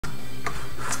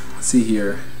see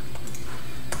here.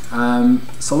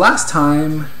 So last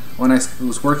time when I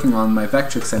was working on my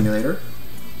Vectrex emulator,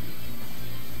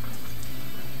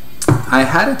 I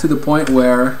had it to the point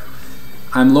where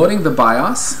I'm loading the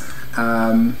BIOS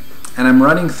and I'm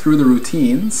running through the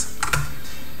routines.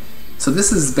 So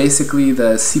this is basically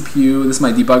the CPU, this is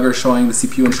my debugger showing the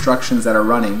CPU instructions that are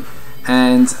running,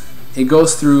 and it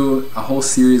goes through a whole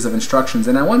series of instructions,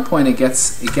 and at one point it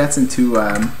gets into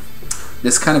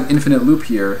this kind of infinite loop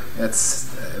here. It's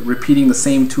repeating the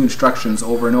same two instructions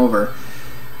over and over.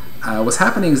 What's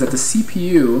happening is that the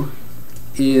CPU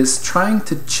is trying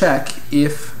to check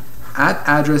if at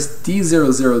address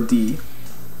D00D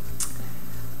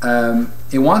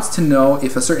it wants to know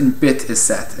if a certain bit is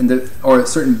set, or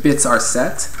certain bits are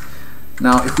set.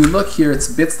 Now if we look here, it's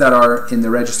bits that are in the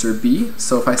register B.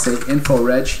 So if I say info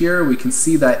reg here, we can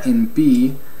see that in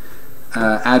B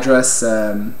address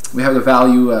we have the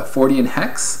value 40 in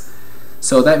hex.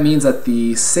 So that means that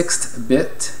the 6th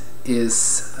bit is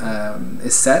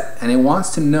set, and it wants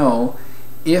to know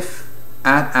if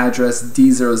at address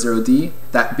D00D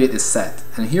that bit is set.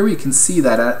 And here we can see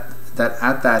that at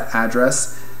that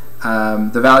address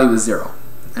the value is 0.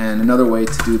 And another way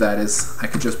to do that is I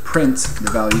could just print the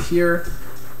value here,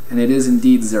 and it is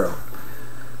indeed 0.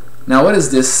 Now what is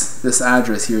this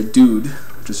address here, dude,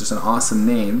 which is just an awesome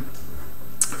name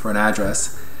for an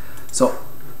address. So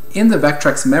in the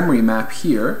Vectrex memory map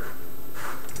here,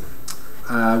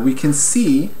 we can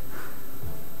see,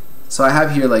 so I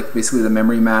have here like basically the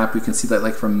memory map. We can see that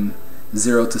like from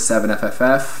 0 to 7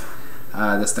 FFF,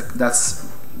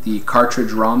 that's the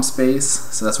cartridge ROM space,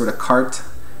 so that's where the cart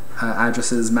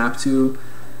addresses map to,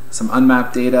 some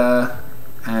unmapped data,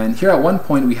 and here at one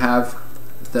point we have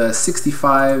the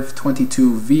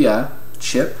 6522 VIA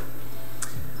chip,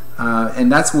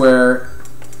 and that's where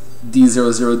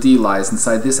D00D lies,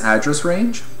 inside this address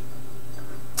range.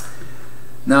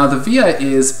 Now the VIA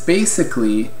is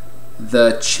basically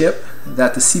the chip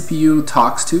that the CPU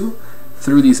talks to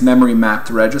through these memory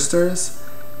mapped registers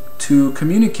to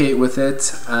communicate with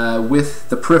it with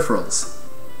the peripherals.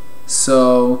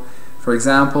 So for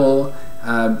example,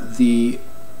 the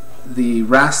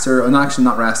raster, or no, actually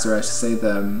not raster, I should say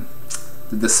the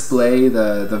display,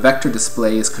 the vector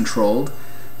display is controlled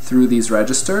through these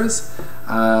registers.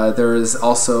 There is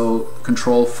also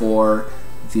control for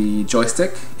the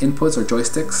joystick inputs, or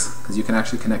joysticks, because you can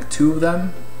actually connect 2 of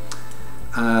them.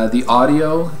 The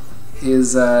audio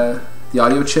is the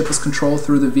audio chip is controlled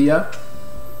through the VIA,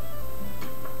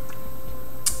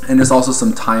 and there's also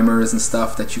some timers and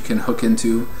stuff that you can hook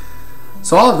into.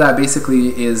 So all of that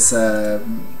basically is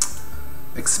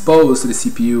exposed to the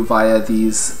CPU via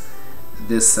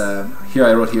here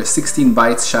I wrote here 16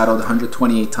 bytes shadowed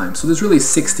 128 times. So there's really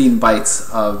 16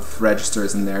 bytes of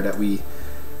registers in there that the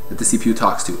CPU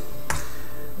talks to.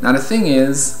 Now the thing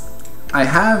is, I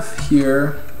have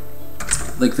here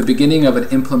like the beginning of an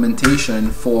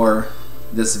implementation for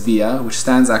this VIA, which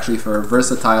stands actually for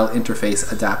Versatile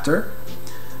Interface Adapter.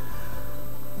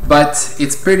 But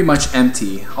it's pretty much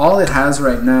empty. All it has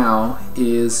right now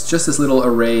is just this little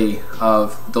array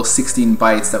of those 16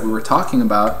 bytes that we were talking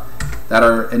about that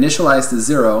are initialized to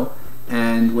 0,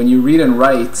 and when you read and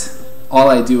write, all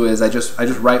I do is I just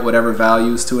write whatever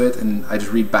values to it, and I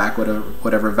just read back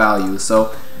whatever values.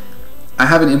 So I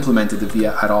haven't implemented the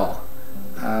VIA at all.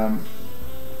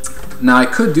 Now I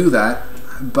could do that,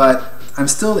 but I'm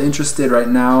still interested right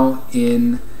now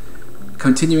in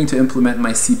continuing to implement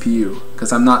my CPU,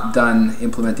 because I'm not done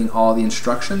implementing all the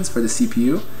instructions for the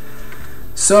CPU.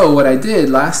 So what I did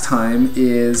last time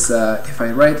is, if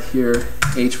I write here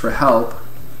H for help,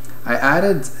 I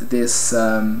added this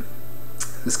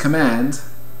this command.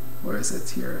 Where is it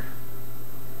here?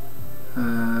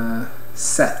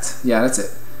 Set. Yeah, that's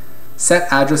it.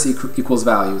 Set address equals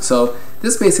value. So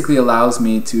this basically allows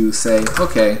me to say,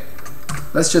 okay,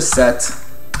 let's just set,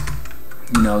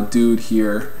 you know, dude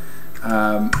here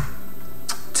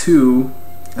to,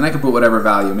 and I can put whatever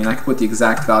value. I mean, I can put the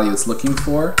exact value it's looking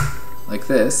for, like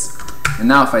this. And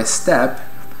now if I step,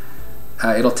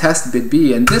 it'll test bit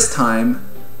B, and this time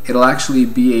it'll actually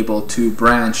be able to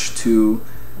branch to,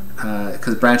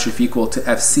 because branch if equal to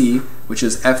FC, which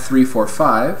is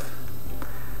F345.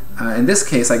 In this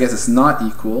case, I guess it's not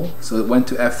equal, so it went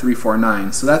to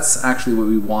F349. So that's actually what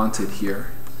we wanted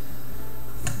here.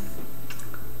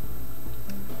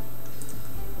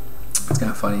 It's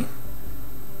kind of funny.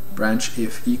 Branch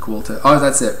if equal to, oh,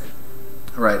 that's it.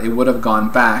 Right, it would have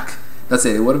gone back. That's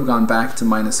it. It would have gone back to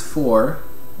 -4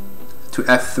 to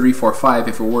F345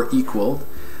 if it were equal,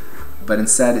 but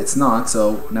instead it's not.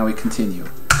 So now we continue,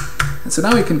 and so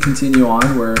now we can continue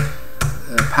on. We're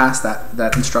past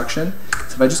that instruction.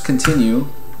 So if I just continue,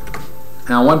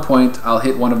 Now at one point I'll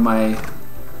hit one of my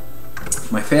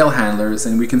fail handlers,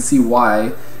 and we can see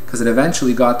why, because it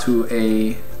eventually got to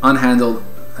a unhandled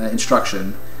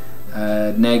instruction,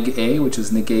 neg A, which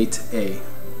is negate A.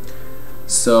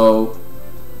 So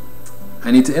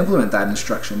I need to implement that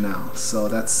instruction now. So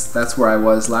that's where I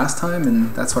was last time,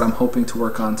 and that's what I'm hoping to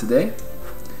work on today.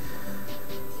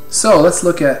 So let's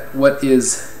look at what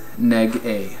is neg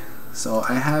A. So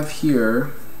I have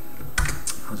here,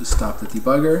 I'll just stop the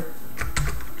debugger.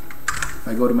 If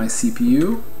I go to my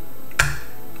CPU,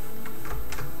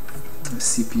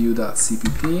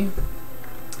 cpu.cpp.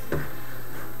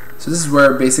 So this is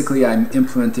where basically I'm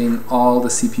implementing all the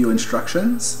CPU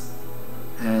instructions,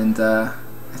 and I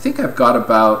think I've got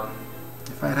about,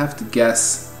 if I'd have to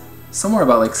guess, somewhere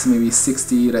about like maybe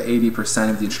 60 to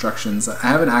 80% of the instructions. I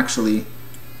haven't actually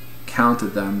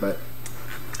counted them, but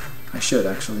I should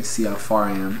actually see how far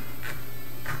I am.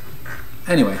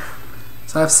 Anyway,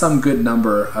 so I have some good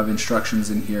number of instructions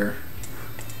in here.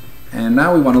 And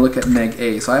now we want to look at neg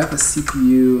A. So I have a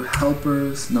CPU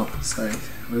helpers, no, sorry,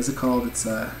 what is it called? It's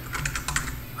oh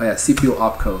yeah, CPU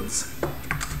opcodes.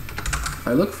 If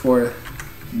I look for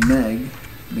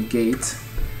negate,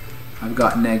 I've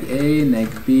got neg A,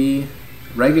 neg B,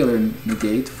 regular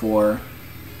negate for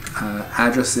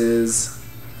addresses,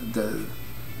 the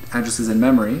addresses in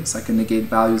memory, so I can negate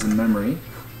values in memory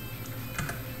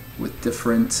with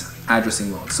different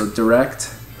addressing modes. So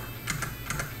direct,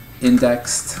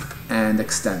 indexed, and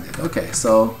extended. Okay,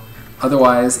 so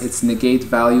otherwise it's negate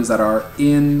values that are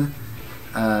in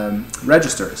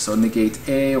registers, so negate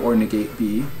A or negate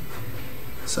B.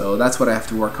 So that's what I have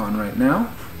to work on right now.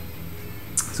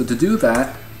 So to do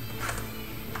that,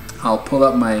 I'll pull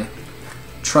up my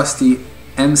trusty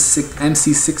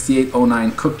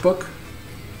MC6809 cookbook,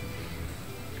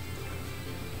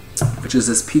 which is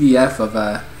this PDF of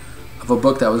a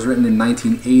book that was written in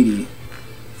 1980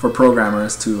 for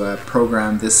programmers to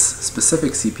program this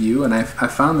specific CPU, and I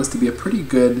found this to be a pretty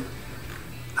good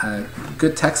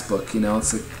good textbook. You know,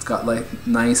 it's got like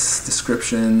nice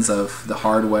descriptions of the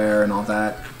hardware and all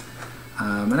that,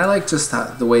 and I like just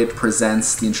the way it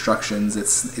presents the instructions.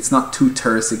 It's not too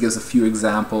terse. It gives a few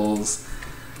examples.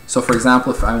 So for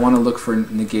example, if I want to look for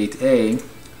negate A,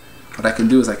 what I can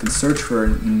do is I can search for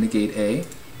negate A,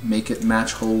 make it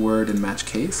match whole word and match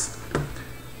case,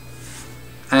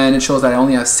 and it shows that I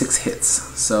only have 6 hits.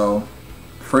 So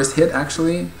first hit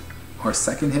actually, or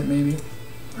second hit maybe,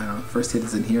 I don't know, first hit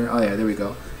is in here. Oh yeah, there we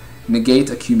go. Negate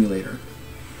accumulator.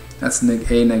 That's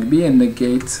neg A, neg B, and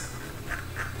negate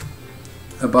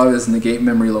above is negate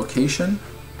memory location.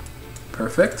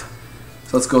 Perfect.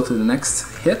 So let's go to the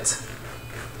next hit.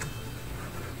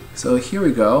 So here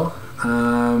we go.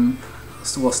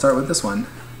 So we'll start with this one,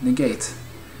 negate.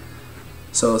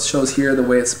 So it shows here the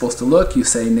way it's supposed to look. You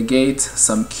say negate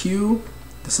some Q.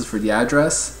 This is for the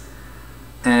address.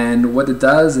 And what it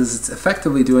does is it's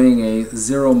effectively doing a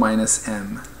 0 minus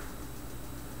M.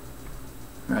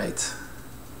 Right.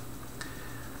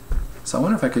 So I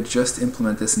wonder if I could just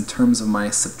implement this in terms of my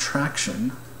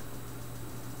subtraction.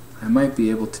 I might be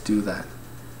able to do that.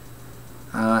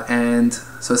 And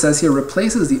so it says here,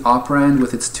 replaces the operand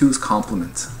with its 2's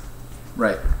complement.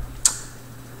 Right.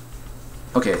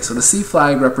 Okay, so the C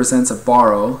flag represents a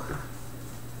borrow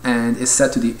and is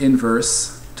set to the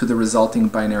inverse to the resulting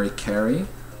binary carry.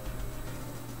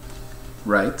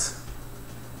 Right.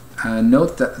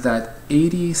 Note that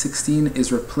 8016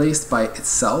 is replaced by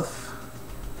itself.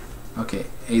 Okay,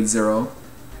 80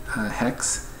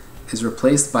 hex is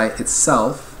replaced by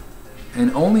itself, and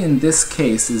only in this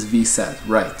case is V set.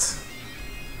 Right.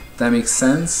 That makes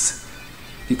sense,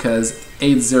 because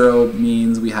 80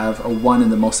 means we have a 1 in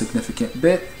the most significant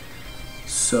bit.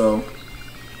 So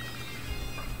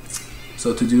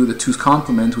to do the 2's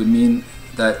complement would mean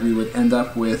that we would end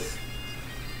up with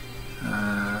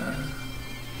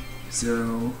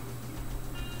 0,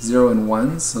 0 and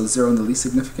 1s, so 0 in the least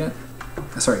significant,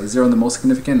 sorry, 0 in the most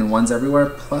significant and 1s everywhere,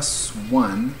 plus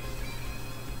 1.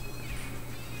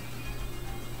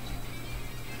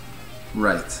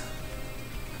 Right.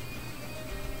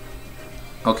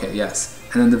 Okay, yes.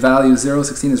 And then the value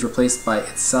 016 is replaced by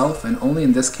itself, and only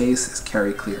in this case is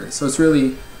carry clear. So it's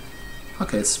really,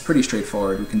 okay, it's pretty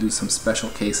straightforward. We can do some special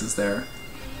cases there.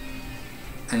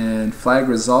 And flag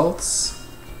results.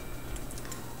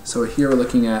 So here we're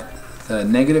looking at the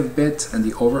negative bit and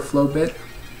the overflow bit.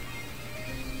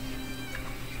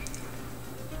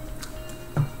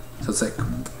 So it's like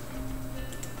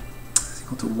it's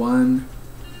equal to 1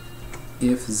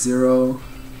 if 0. What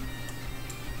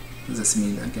does this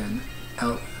mean again?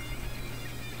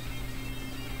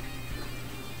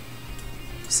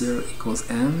 0 equals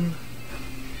M.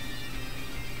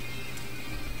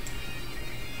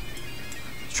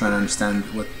 trying to understand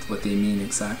what they mean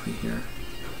exactly here.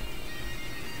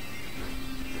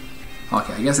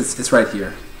 Okay, I guess it's right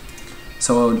here.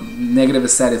 So negative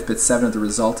is set if bit 7 of the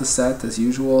result is set as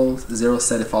usual. 0 is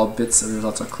set if all bits of the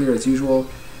results are clear as usual.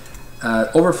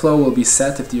 Overflow will be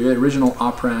set if the original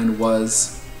operand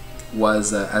was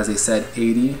as they said,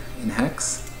 80 in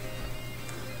hex.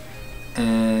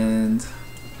 And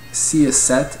C is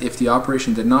set if the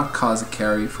operation did not cause a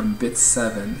carry from bit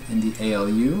 7 in the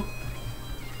ALU.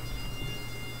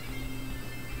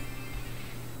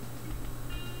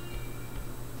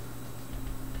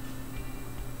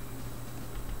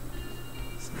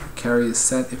 Carry is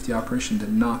set if the operation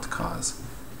did not cause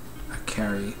a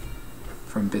carry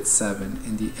from bit 7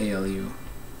 in the ALU.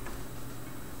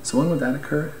 So when would that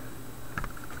occur?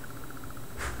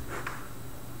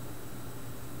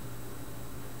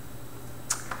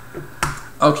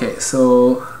 Okay,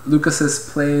 so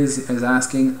Lucas's plays is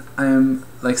asking, I'm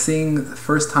like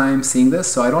first time seeing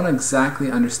this, so I don't exactly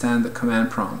understand the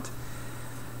command prompt.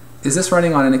 Is this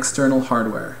running on an external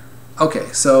hardware? Okay,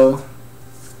 so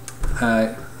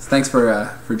thanks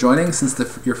for joining. Since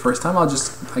your first time,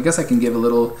 I guess I can give a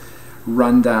little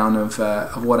rundown of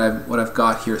what I've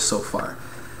got here so far.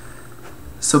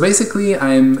 So basically,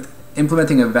 I'm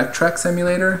implementing a Vectrex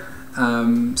emulator.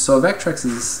 So a Vectrex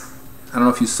is, I don't know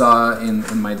if you saw in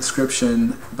my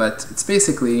description, but it's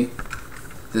basically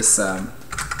this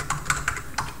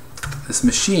this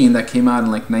machine that came out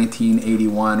in like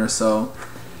 1981 or so.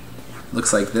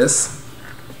 Looks like this.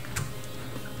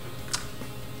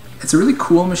 It's a really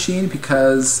cool machine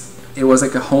because it was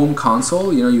like a home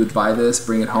console. You know, you would buy this,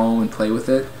 bring it home, and play with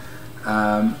it.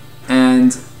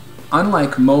 And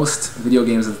unlike most video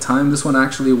games at the time, this one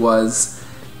actually was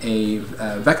a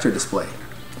vector display.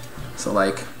 So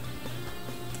like,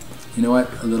 you know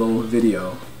what? A little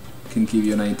video can give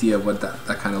you an idea of what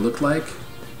that kind of looked like.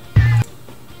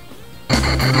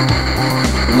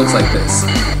 It looks like this.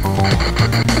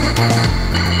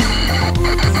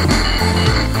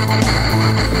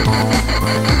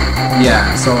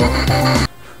 Yeah, so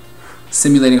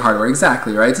simulating hardware,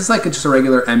 exactly, right? It's like just a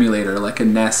regular emulator, like a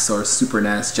NES or Super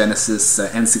NES, Genesis,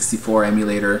 N64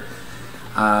 emulator.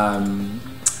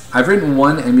 I've written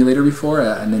one emulator before,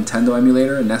 a Nintendo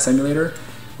emulator, a NES emulator,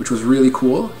 which was really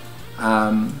cool.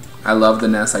 I love the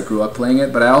NES, I grew up playing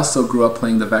it, but I also grew up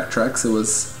playing the Vectrex. It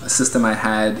was a system I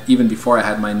had even before I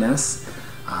had my NES.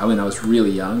 When I was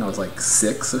really young, I was like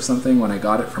 6 or something when I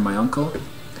got it from my uncle.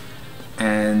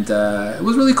 And it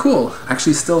was really cool. I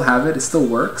actually still have it, it still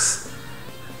works.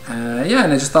 Yeah,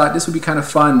 and I just thought this would be kind of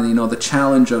fun, you know, the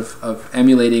challenge of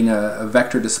emulating a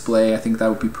vector display. I think that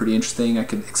would be pretty interesting. I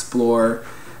could explore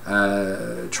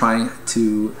trying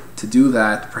to do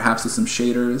that, perhaps with some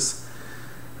shaders.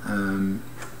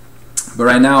 But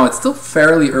right now it's still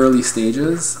fairly early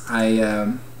stages.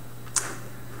 I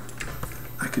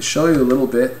could show you a little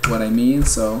bit what I mean.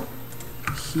 So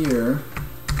here,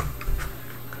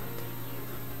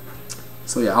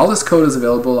 so yeah, all this code is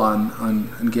available on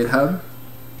GitHub.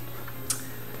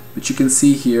 But you can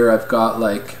see here I've got,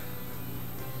 like,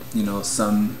 you know,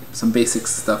 some basic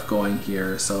stuff going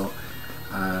here. So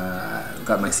I've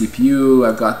got my CPU,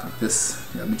 I've got this,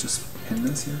 let me just pin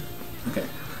this here. Okay.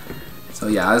 So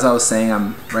yeah, as I was saying,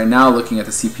 I'm right now looking at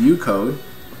the CPU code,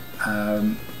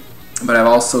 but I've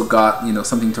also got, you know,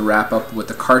 something to wrap up with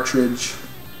the cartridge.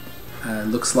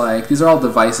 Looks like these are all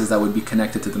devices that would be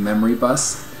connected to the memory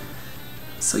bus.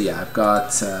 So yeah, I've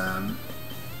got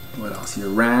what else here?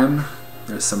 RAM.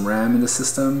 There's some RAM in the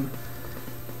system,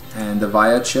 and the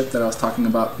VIA chip that I was talking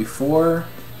about before.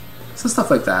 So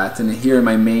stuff like that. And here in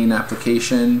my main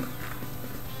application,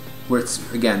 where it's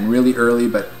again really early,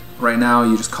 but right now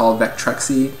you just call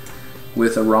Vectrexy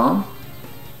with a ROM.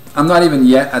 I'm not even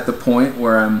yet at the point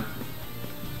where I'm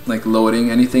like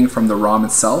loading anything from the ROM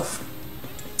itself,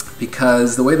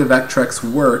 because the way the Vectrex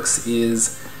works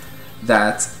is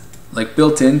that, like,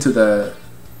 built into the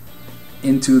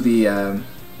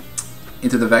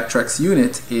Vectrex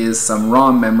unit is some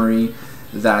ROM memory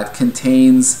that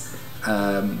contains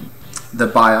the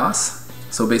BIOS.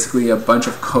 So basically a bunch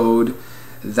of code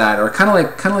that are kind of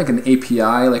like an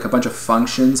API, like a bunch of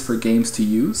functions for games to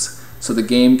use. So the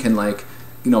game can, like,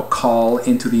 you know, call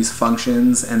into these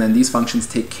functions, and then these functions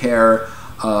take care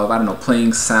of, I don't know,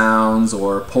 playing sounds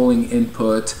or polling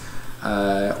input,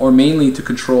 or mainly to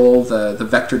control the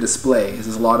vector display.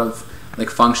 There's a lot of,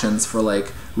 like, functions for,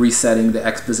 like, resetting the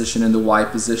X position and the Y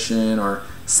position, or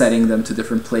setting them to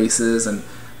different places, and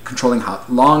controlling how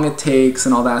long it takes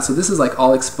and all that. So this is, like,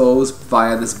 all exposed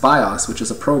via this BIOS, which is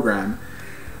a program.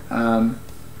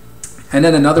 And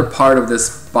then another part of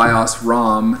this BIOS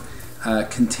ROM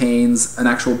contains an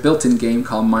actual built-in game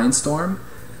called Mindstorm.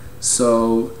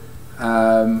 So,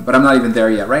 but I'm not even there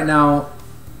yet. Right now,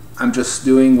 I'm just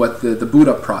doing what the boot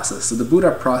up process. So the boot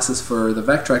up process for the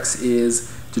Vectrex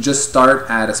is to just start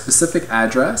at a specific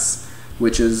address,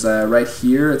 which is right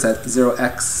here. It's at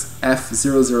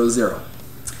 0xF000.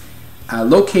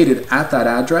 Located at that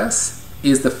address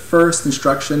is the first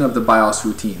instruction of the BIOS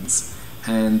routines.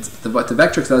 And what the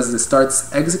Vectrex does is it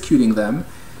starts executing them,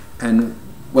 and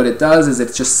what it does is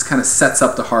it just kind of sets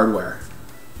up the hardware.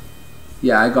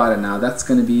 Yeah, I got it now. That's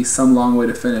going to be some long way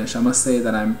to finish. I must say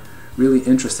that I'm really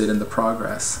interested in the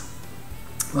progress.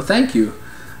 Well, thank you.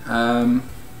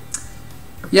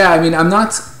 Yeah, I mean, I'm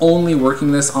not only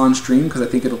working this on stream because I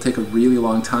think it'll take a really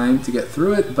long time to get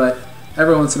through it, but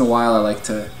every once in a while I like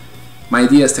to, my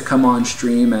idea is to come on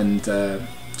stream and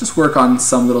just work on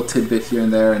some little tidbit here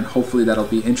and there, and hopefully that'll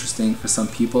be interesting for some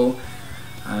people.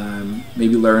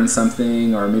 Maybe learn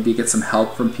something, or maybe get some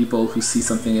help from people who see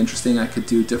something interesting I could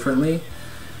do differently.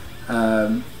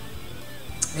 And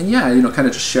yeah, you know, kind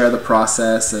of just share the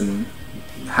process and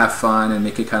have fun and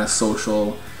make it kind of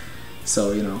social.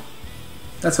 So, you know,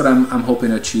 that's what I'm hoping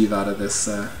to achieve out of this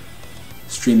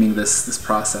streaming this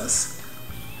process.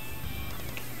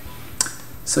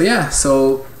 So yeah,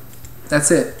 so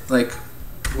that's it. Like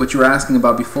what you were asking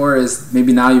about before is,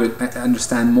 maybe now you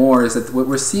understand more, is that what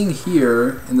we're seeing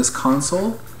here in this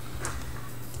console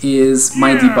is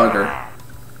my debugger.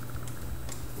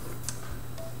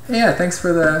 Hey, yeah, thanks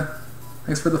for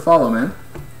the follow, man.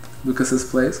 Lucas's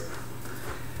Plays.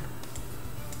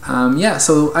 Yeah,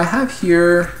 so I have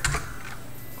here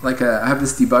I have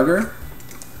this debugger,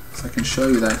 so I can show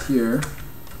you that here.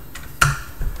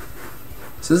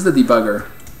 So this is the debugger.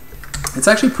 It's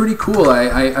actually pretty cool.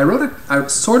 I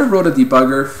sort of wrote a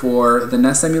debugger for the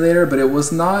NES emulator, but it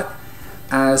was not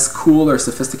as cool or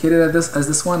sophisticated as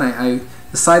this one. I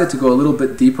decided to go a little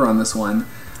bit deeper on this one.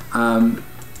 And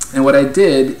what I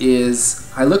did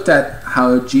is I looked at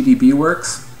how GDB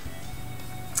works,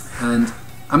 and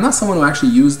I'm not someone who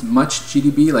actually used much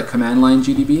GDB, like command line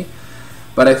GDB,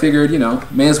 but I figured, you know,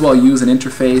 may as well use an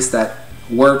interface that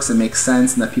works and makes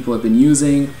sense and that people have been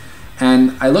using.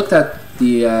 And I looked at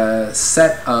the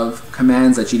set of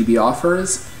commands that GDB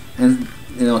offers, and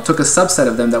you know, took a subset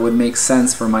of them that would make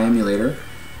sense for my emulator,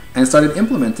 and started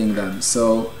implementing them.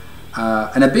 So,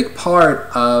 and a big part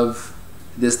of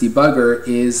this debugger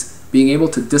is being able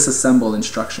to disassemble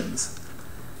instructions.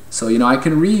 So, you know, I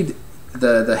can read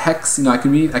the hex. You know, I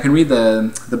can read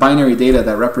the binary data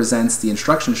that represents the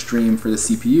instruction stream for the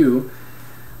CPU,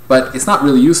 but it's not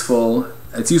really useful.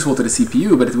 It's useful to the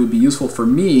CPU, but it would be useful for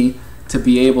me to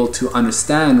be able to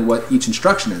understand what each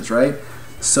instruction is, right?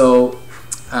 So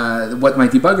what my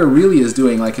debugger really is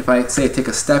doing, like if I say I take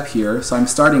a step here, so I'm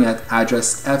starting at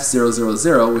address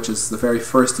F000, which is the very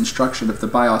first instruction of the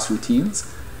BIOS routines,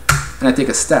 and I take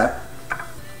a step.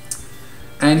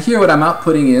 And here what I'm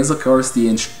outputting is, of course, the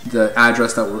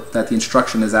address that the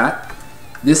instruction is at.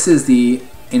 This is the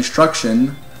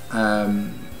instruction,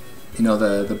 you know,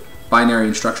 the binary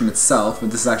instruction itself,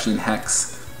 but this is actually in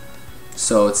hex.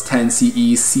 So it's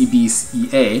 10CE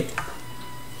CBEA,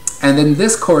 and then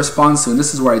this corresponds to, and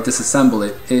this is where I disassemble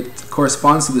it, it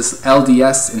corresponds to this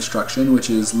LDS instruction, which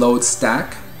is load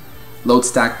stack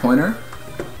pointer,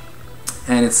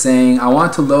 and it's saying I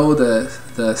want to load the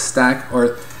stack,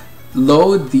 or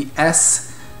load the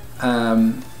S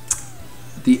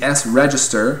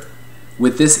register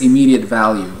with this immediate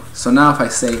value. So now if I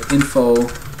say info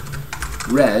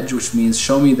reg, which means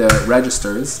show me the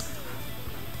registers,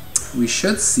 we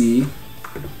should see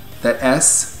that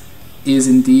S is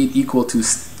indeed equal to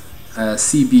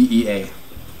CBEA,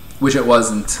 which it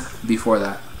wasn't before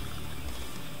that.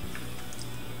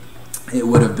 It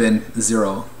would have been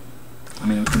 0. I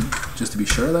mean, just to be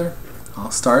sure there, I'll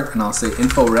start and I'll say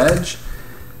info reg,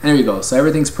 and there we go. So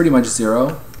everything's pretty much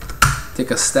 0.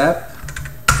 Take a step,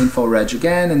 info reg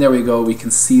again, and there we go. We can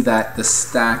see that the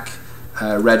stack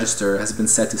register has been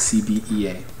set to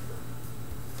CBEA.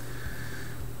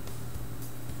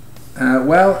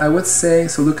 Well, I would say,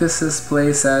 so Lucas's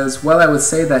Play says, well, I would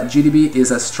say that GDB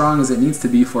is as strong as it needs to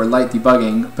be for light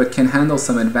debugging, but can handle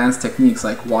some advanced techniques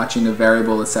like watching a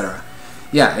variable, etc.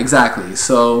 Yeah, exactly.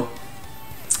 So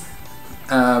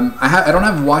I don't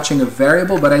have watching a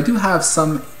variable, but I do have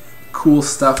some cool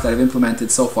stuff that I've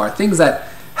implemented so far, things that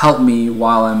help me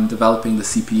while I'm developing the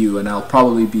CPU, and I'll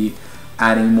probably be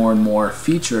adding more and more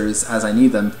features as I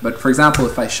need them. But for example,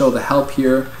 if I show the help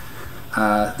here,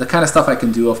 the kind of stuff I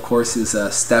can do, of course, is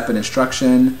step an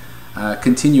instruction,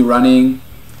 continue running,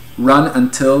 run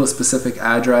until a specific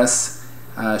address,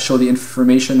 show the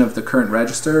information of the current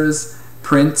registers,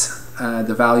 print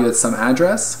the value at some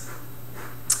address,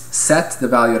 set the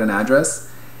value at an address,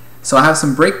 So I have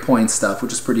some breakpoint stuff,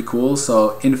 which is pretty cool.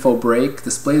 So info break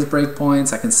displays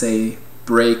breakpoints. I can say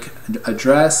break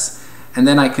address, and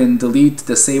then I can delete,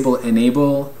 disable,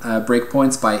 enable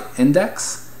breakpoints by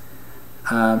index.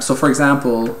 So for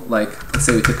example, like let's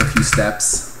say we took a few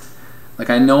steps. Like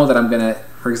I know that I'm gonna,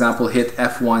 for example, hit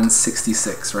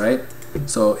F166, right?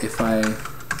 So if I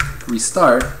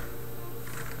restart,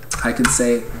 I can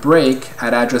say break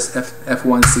at address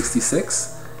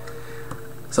F166.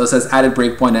 So it says added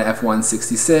breakpoint at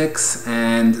F166,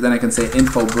 and then I can say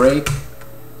info break.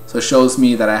 So it shows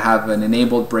me that I have an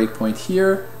enabled breakpoint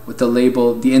here with the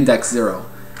label, the index 0.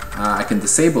 I can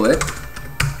disable it,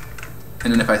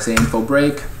 and then if I say info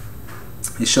break,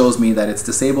 it shows me that it's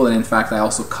disabled, and in fact I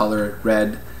also color it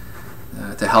red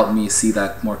to help me see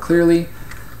that more clearly.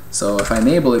 So if I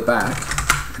enable it back,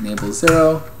 enable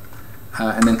 0,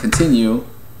 and then continue,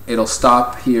 it'll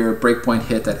stop here, breakpoint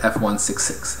hit at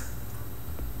F166.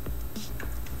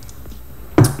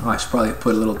 Oh, I should probably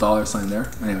put a little $sign there.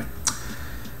 Anyway,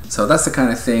 so that's the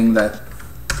kind of thing that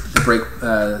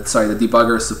the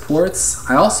debugger supports.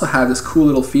 I also have this cool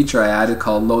little feature I added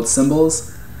called load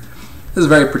symbols. This is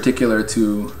very particular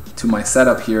to my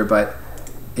setup here, but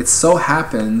it so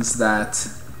happens that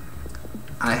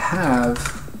I have,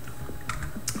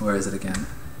 where is it again?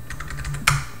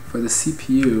 For the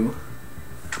CPU,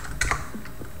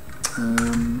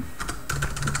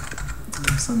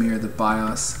 some here, the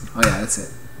BIOS. Oh yeah, that's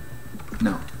it.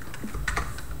 No.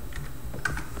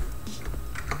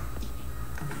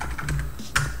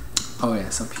 Oh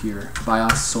yes, up here,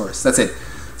 BIOS source. That's it.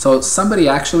 So somebody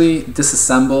actually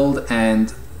disassembled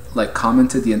and like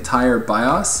commented the entire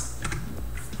BIOS.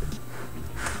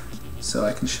 So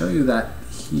I can show you that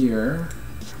here.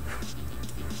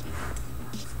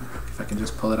 If I can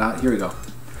just pull it out, here we go.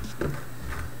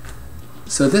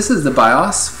 So this is the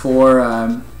BIOS for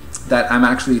that I'm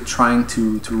actually trying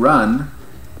to run.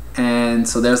 And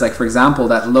so there's like, for example,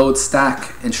 that load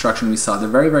stack instruction we saw, the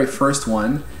very first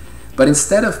one. But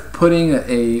instead of putting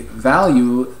a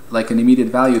value, like an immediate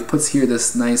value, it puts here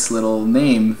this nice little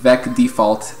name, vec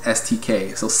default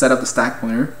stk. So set up the stack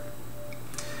pointer.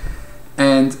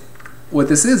 And what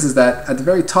this is that at the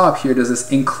very top here, there's this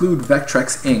include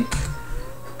Vectrex inc.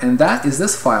 And that is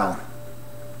this file.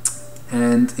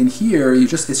 And in here, it's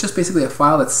just basically a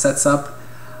file that sets up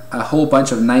a whole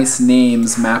bunch of nice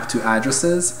names mapped to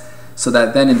addresses, so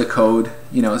that then in the code,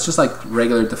 you know, it's just like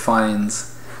regular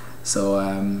defines. So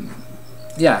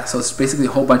yeah, so it's basically a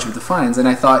whole bunch of defines, and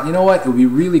I thought, you know what, it would be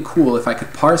really cool if I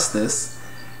could parse this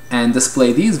and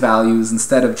display these values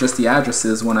instead of just the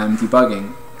addresses when I'm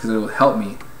debugging, because it will help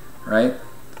me, right?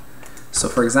 So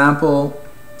for example,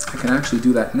 I can actually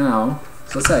do that now.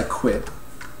 So let's say I quit.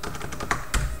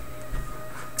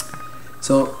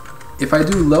 So if I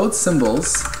do load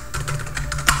symbols,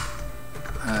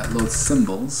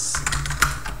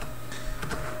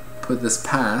 put this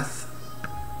path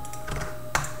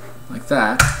like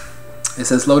that, it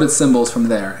says loaded symbols from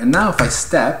there. And now if I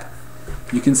step,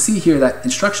 you can see here that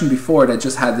instruction before that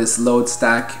just had this load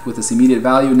stack with this immediate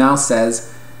value now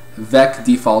says vec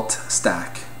default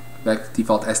stack, vec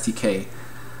default stk.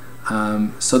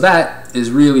 So that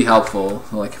is really helpful.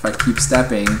 Like if I keep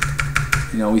stepping,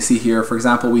 you know, we see here, for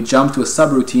example, we jump to a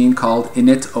subroutine called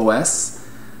init.os.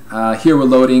 Here we're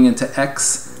loading into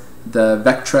X the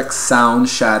Vectrex sound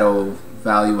shadow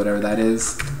value, whatever that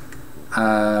is.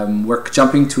 We're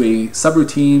jumping to a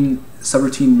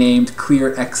subroutine named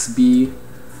clear XB.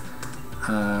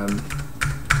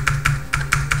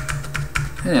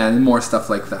 And more stuff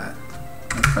like that.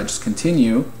 If I just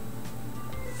continue,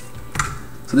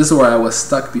 so this is where I was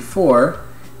stuck before,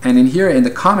 and in here in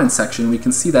the comment section we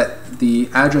can see that the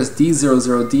address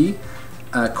D00D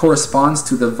corresponds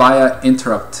to the via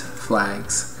interrupt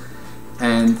flags,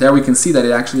 and there we can see that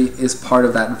it actually is part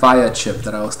of that via chip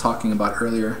that I was talking about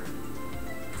earlier.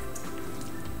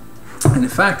 And in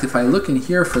fact, if I look in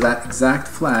here for that exact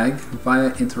flag,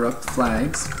 via interrupt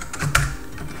flags,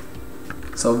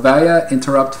 so via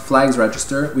interrupt flags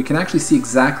register, we can actually see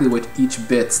exactly what each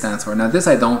bit stands for. Now this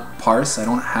I don't parse, I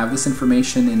don't have this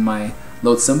information in my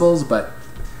load symbols, but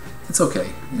it's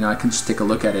okay. You know, I can just take a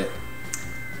look at it.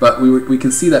 But we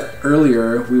can see that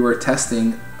earlier we were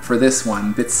testing for this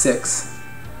one, bit 6.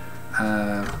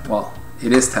 Well,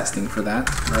 it is testing for that,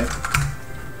 right?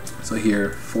 So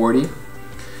here, 40.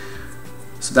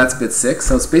 So that's bit 6.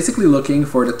 So it's basically looking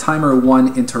for the timer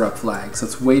 1 interrupt flag. So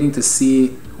it's waiting to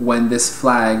see when this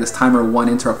flag, this timer 1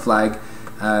 interrupt flag,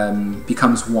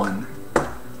 becomes 1.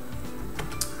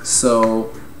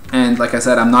 So, and like I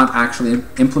said, I'm not actually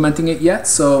implementing it yet.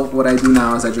 So what I do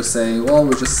now is I just say, well,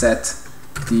 we'll just set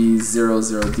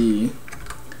D00D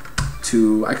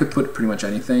to, I could put pretty much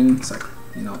anything. It's like,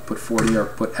 you know, put 40 or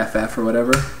put FF or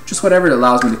whatever. Just whatever it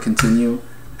allows me to continue.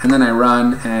 And then I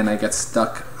run and I get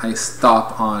stuck. I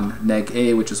stop on neg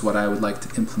A, which is what I would like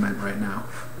to implement right now.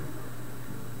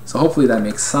 So hopefully that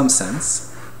makes some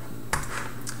sense.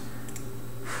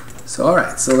 So all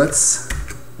right, so let's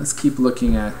keep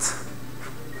looking at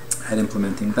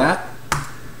implementing that.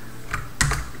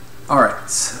 All right,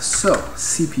 so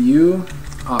CPU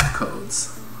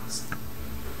opcodes.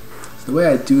 So the way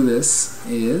I do this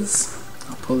is,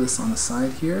 I'll pull this on the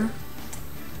side here,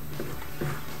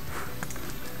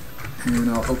 and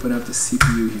I'll open up the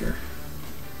CPU here.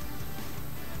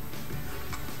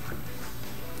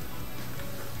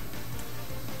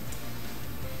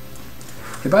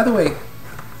 Hey, by the way,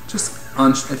 just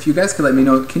on, if you guys could let me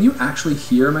know, can you actually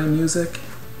hear my music?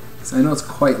 So I know it's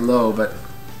quite low, but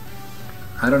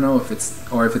I don't know if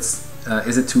it's, or if it's,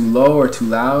 is it too low or too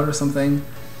loud or something?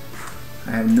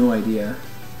 I have no idea.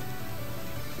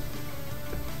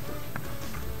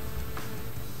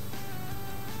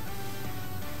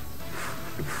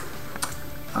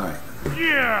 All right.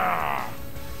 Yeah.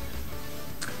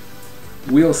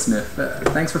 Wheelsmith,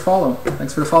 thanks for follow.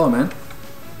 Thanks for the follow, man.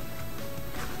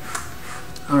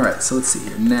 All right, so let's see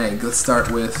here. Neg. Let's start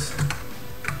with.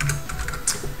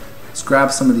 Let's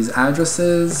grab some of these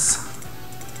addresses.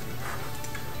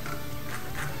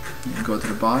 And go to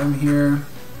the bottom here.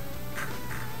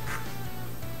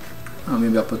 Oh,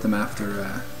 maybe I'll put them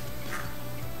after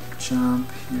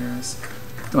jump here.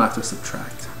 Put them after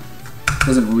subtract.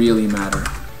 Doesn't really matter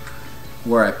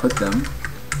where I put them.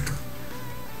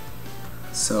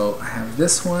 So I have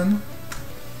this one.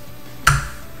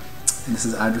 And this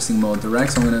is addressing mode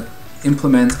direct, so I'm going to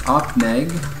implement opneg,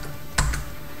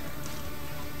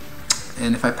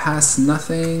 and if I pass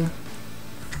nothing,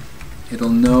 it'll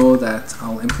know that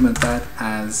I'll implement that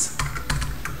as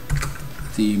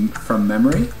the from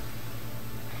memory.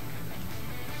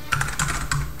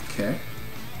 Okay.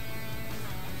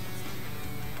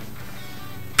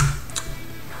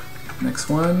 Next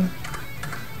one,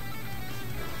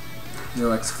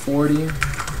 0x40.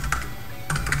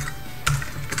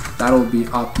 That'll be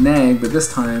opneg, but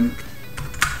this time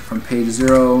from page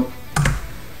 0,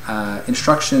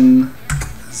 instruction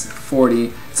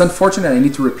 40. It's unfortunate I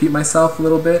need to repeat myself a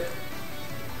little bit.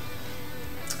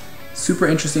 Super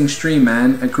interesting stream,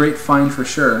 man. A great find for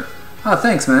sure. Oh,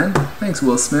 thanks, man. Thanks,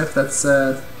 Will Smith. That's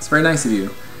very nice of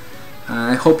you.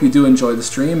 I hope you do enjoy the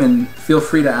stream, and feel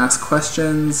free to ask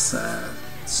questions.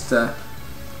 Just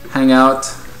hang out,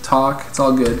 talk. It's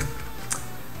all good.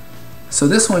 So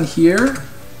this one here,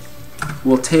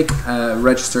 we'll take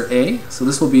register A. So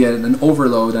this will be an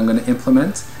overload I'm going to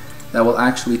implement that will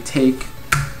actually take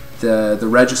the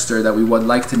register that we would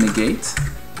like to negate.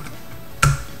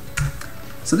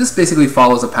 So this basically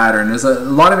follows a pattern. There's a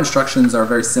lot of instructions are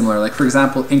very similar. Like for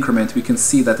example, increment, we can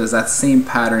see that there's that same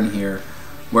pattern here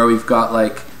where we've got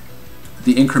like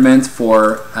the increment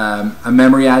for a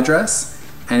memory address.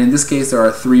 And in this case, there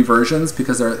are 3 versions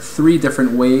because there are 3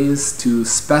 different ways to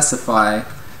specify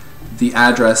the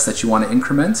address that you want to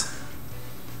increment.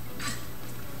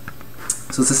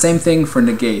 So it's the same thing for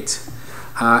negate.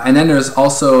 And then there's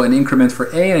also an increment for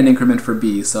A and an increment for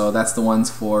B. So that's the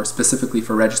ones for specifically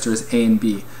for registers A and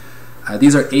B.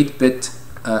 These are 8-bit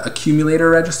accumulator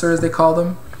registers, they call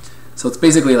them. So it's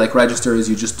basically like registers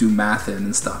you just do math in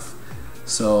and stuff.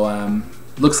 So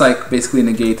looks like basically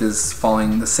negate is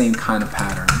following the same kind of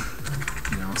pattern.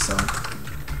 You know, so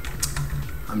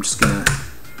I'm just gonna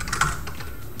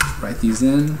write these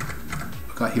in.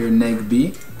 We've got here neg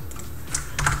B.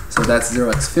 So that's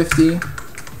 0x50.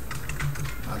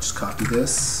 I'll just copy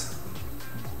this.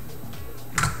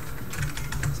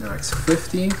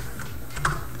 0x50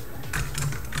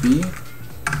 B.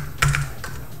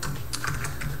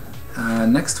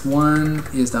 Next one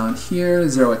is down here,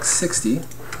 0x60.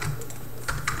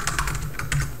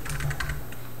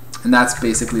 And that's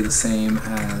basically the same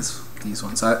as these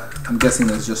ones. So I'm guessing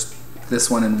there's just this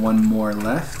one and one more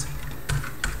left.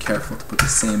 Careful to put the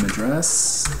same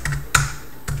address.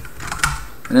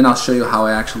 And then I'll show you how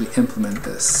I actually implement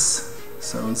this.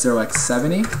 So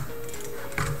 0x70.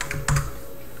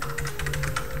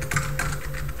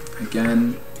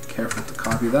 Again, careful to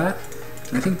copy that.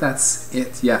 And I think that's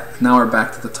it. Yeah, now we're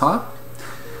back to the top.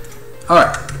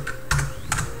 Alright,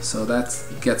 so that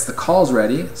gets the calls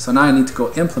ready. So now I need to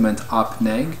go implement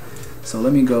opneg. So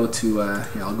let me go to, yeah,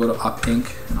 I'll go to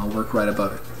opinc and I'll work right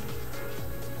above it.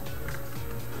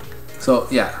 So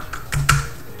yeah,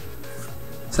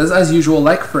 it says as usual,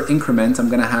 like for increment, I'm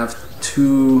going to have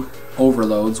 2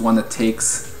 overloads, one that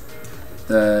takes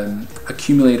the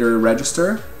accumulator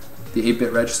register the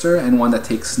 8-bit register, and one that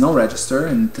takes no register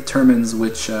and determines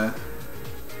which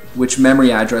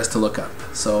memory address to look up.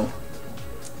 So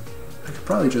I could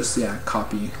probably just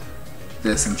copy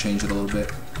this and change it a little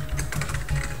bit.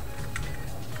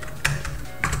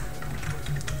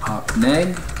 Op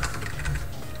neg.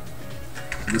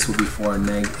 This will be for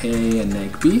neg A and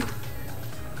neg B.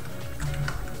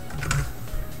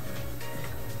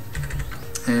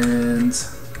 And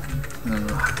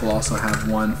we'll also have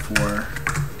one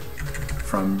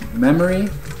from memory,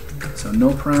 so no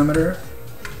parameter.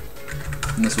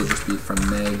 And this will just be from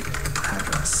neg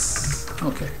address.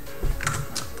 Okay.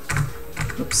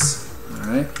 Oops.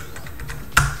 Alright.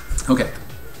 Okay.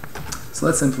 So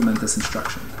let's implement this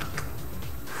instruction.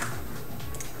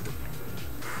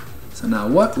 So now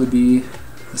what would be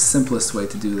the simplest way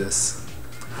to do this?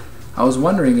 I was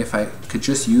wondering if I could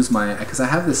just use because I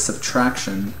have this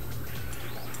subtraction.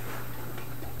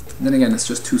 And then again, it's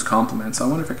just 2's complement, so I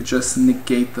wonder if I could just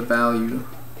negate the value.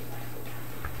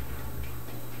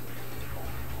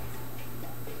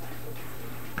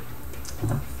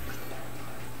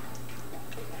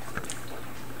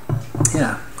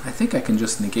 Yeah, I think I can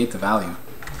just negate the value.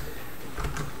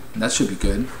 And that should be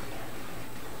good.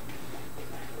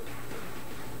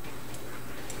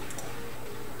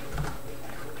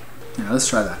 Yeah, let's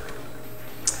try that.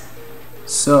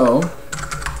 So,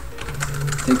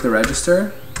 take the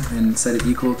register and set it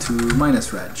equal to -reg.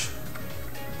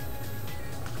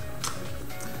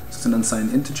 So it's an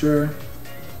unsigned integer.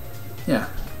 Yeah.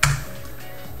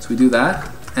 So we do that,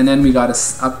 and then we got to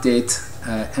update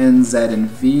N, Z, and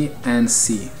V, and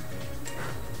C.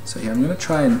 So here, I'm going to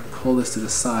try and pull this to the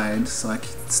side so I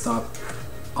can stop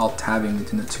alt-tabbing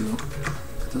between the two.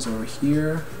 Put this over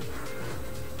here.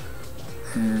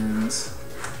 And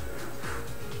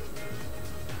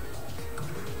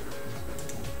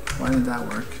why did that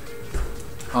work?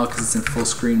 Oh, because it's in full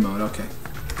screen mode. Okay.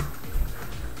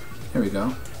 Here we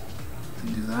go.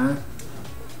 And do that.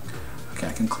 Okay,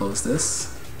 I can close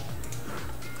this.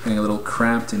 Getting a little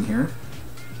cramped in here.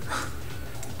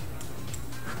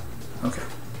 Okay.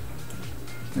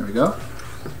 There we go.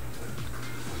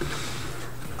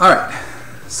 Alright.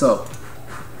 So,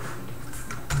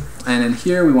 and in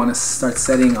here we want to start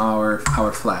setting our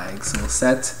flags. So we'll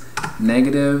set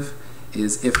negative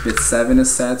is if bit 7 is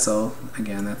set, so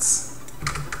again that's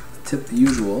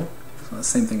usual. So the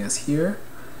same thing as here.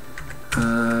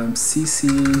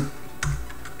 CC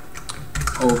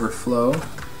overflow.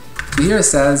 So here it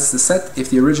says the set if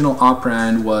the original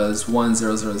operand was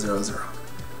 10000.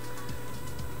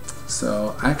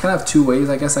 So I kind of have two ways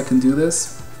I guess I can do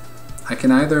this. I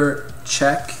can either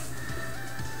check.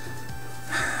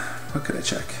 What could I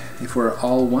check? If we're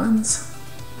all ones?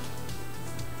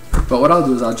 But what I'll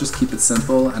do is I'll just keep it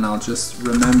simple and I'll just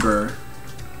remember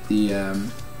the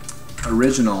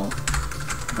original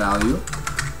value.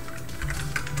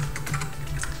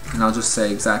 And I'll just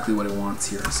say exactly what it wants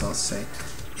here. So I'll say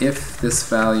if this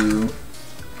value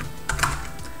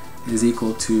is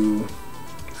equal to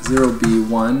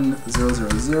 0b1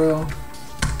 000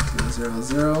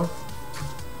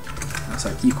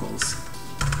 sorry, equals.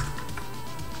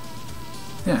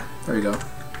 Yeah, there we go.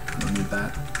 I don't need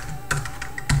that.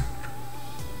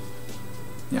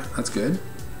 Yeah, that's good.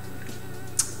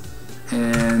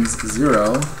 And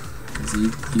 0 is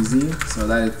easy, so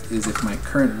that is if my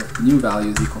current new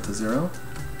value is equal to 0.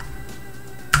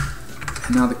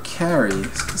 And now the carry,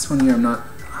 so this one here I'm not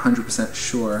 100%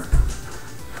 sure.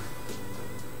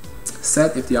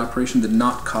 Set if the operation did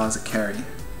not cause a carry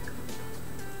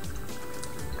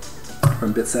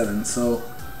from bit 7. So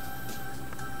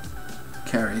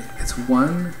carry, it's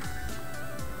 1.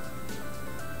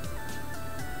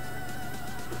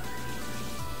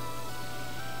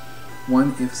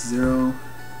 One if 0.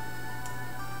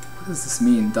 What does this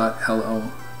mean?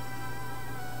 .lo.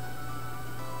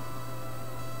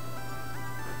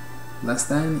 Less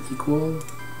than, equal,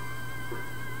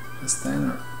 less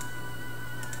than, or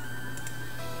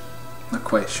not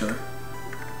quite sure.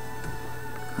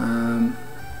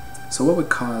 So what would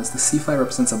cause the C flag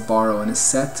represents a borrow and is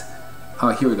set.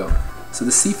 Oh, here we go. So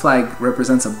the C flag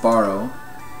represents a borrow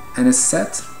and is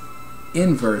set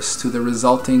inverse to the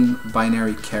resulting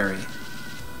binary carry.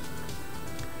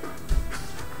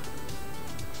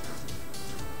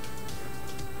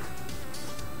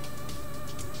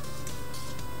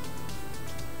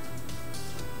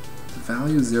 The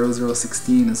value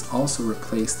 0016 is also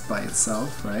replaced by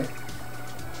itself, right?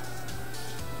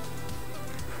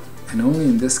 And only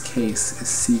in this case is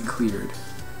C cleared.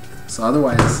 So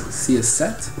otherwise C is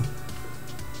set.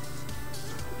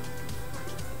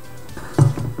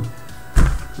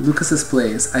 Lucas's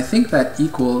plays. I think that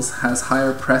equals has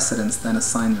higher precedence than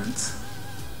assignment.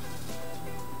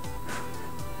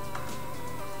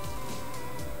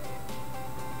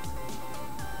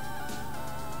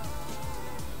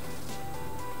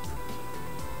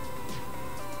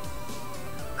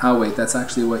 Oh wait, that's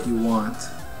actually what you want.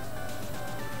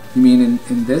 You mean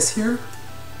in this here?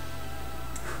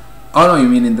 Oh no, you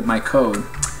mean in my code.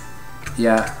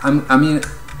 Yeah, I'll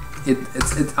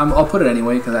put it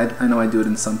anyway because I know I do it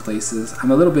in some places. I'm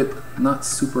a little bit not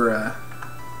super,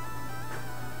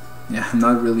 yeah, I'm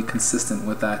not really consistent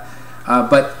with that.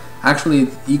 But actually,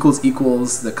 equals,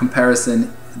 the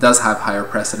comparison does have higher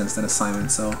precedence than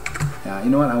assignment. So yeah, you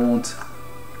know what? I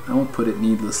won't put it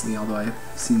needlessly, although I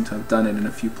seem to have done it in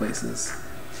a few places.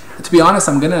 To be honest,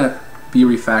 I'm gonna be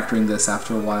refactoring this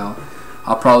after a while.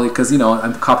 I'll probably, because you know,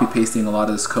 I'm copy pasting a lot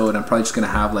of this code. I'm probably just gonna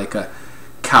have like a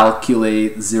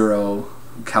calculate 0,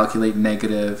 calculate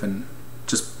negative, and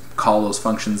just call those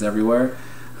functions everywhere.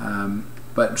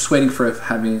 But I'm just waiting for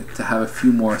having to have a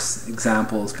few more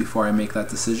examples before I make that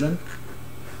decision.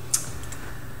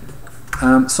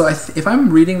 So if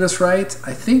I'm reading this right,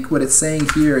 I think what it's saying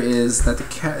here is that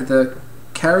the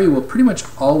carry will pretty much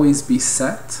always be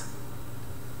set,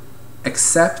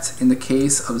 except in the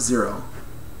case of 0.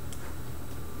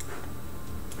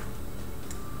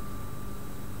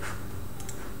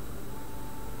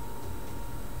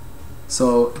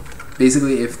 So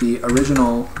basically, if the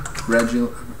original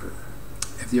value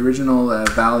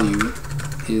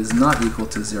is not equal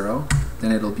to 0,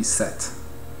 then it'll be set.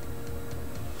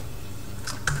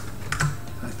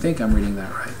 I think I'm reading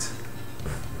that right.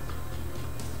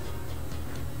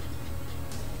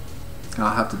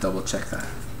 I'll have to double check that.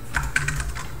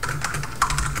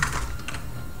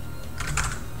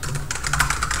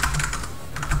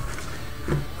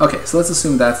 Okay, so let's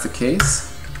assume that's the case.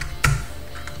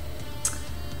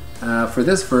 For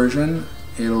this version,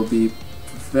 it'll be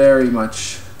very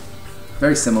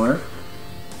similar.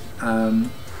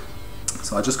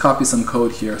 So I'll just copy some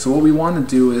code here. So what we want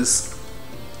to do is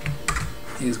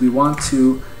we want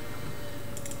to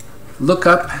look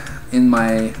up in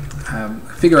my,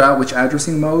 figure out which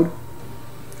addressing mode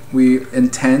we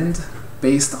intend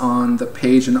based on the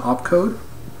page and opcode.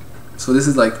 So this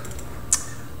is like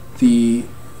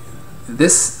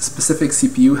this specific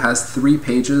CPU has 3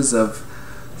 pages of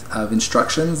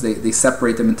instructions. They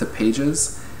separate them into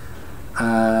pages.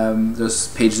 There's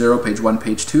page 0, page 1,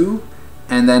 page 2,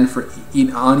 and then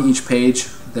on each page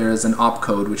there's an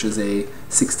opcode, which is a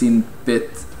 16-bit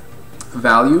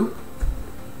value.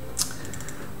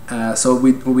 So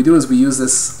what we do is we use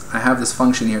this. I have this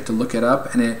function here to look it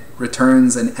up, and it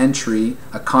returns an entry,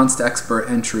 a const expr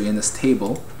entry in this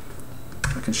table.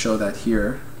 I can show that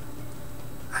here,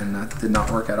 and that did not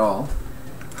work at all.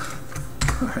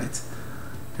 All right.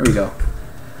 Here we go.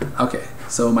 Okay,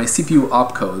 so my CPU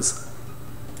opcodes.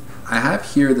 I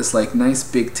have here this like nice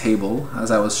big table,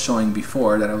 as I was showing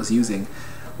before, that I was using.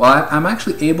 Well, I'm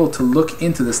actually able to look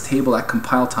into this table at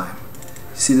compile time.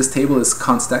 You see this table is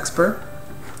const expr.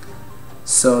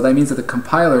 So that means that the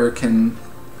compiler can,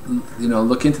 you know,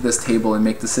 look into this table and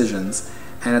make decisions.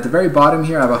 And at the very bottom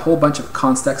here, I have a whole bunch of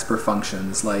const expr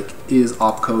functions, like is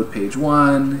opcode page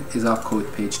 1, is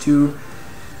opcode page 2.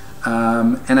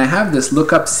 And I have this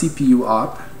lookup CPU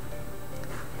op,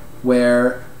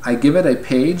 where I give it a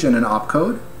page and an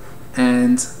opcode,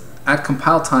 and at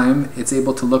compile time it's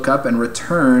able to look up and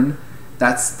return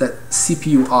that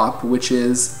CPU op, which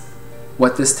is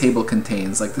what this table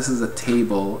contains. Like, this is a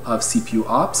table of CPU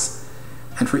ops,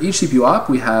 and for each CPU op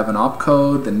we have an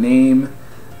opcode, the name,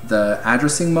 the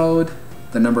addressing mode,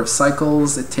 the number of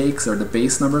cycles it takes, or the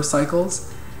base number of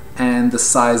cycles, and the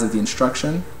size of the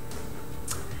instruction.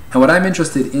 And what I'm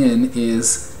interested in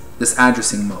is this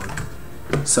addressing mode.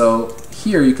 So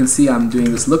here you can see I'm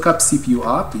doing this lookup CPU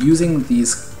op using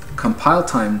these compile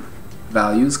time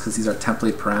values, because these are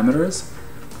template parameters,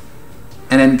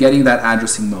 and then getting that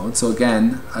addressing mode. So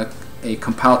again, a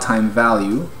compile time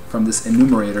value from this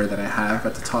enumerator that I have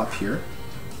at the top here.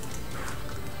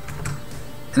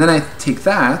 And then I take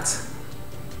that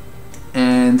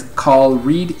and call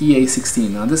read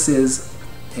EA16. Now this is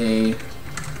a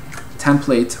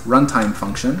template runtime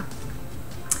function.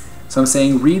 So I'm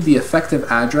saying read the effective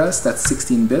address, that's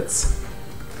 16 bits.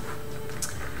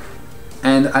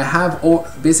 And I have,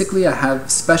 basically I have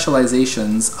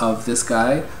specializations of this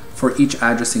guy for each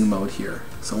addressing mode here.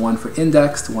 So one for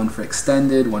indexed, one for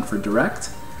extended, one for direct,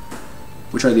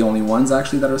 which are the only ones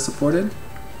actually that are supported.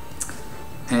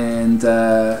 And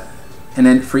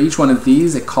then for each one of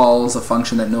these, it calls a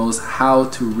function that knows how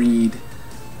to read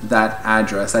that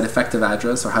address, that effective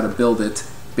address, or how to build it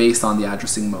based on the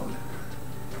addressing mode.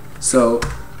 So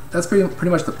that's pretty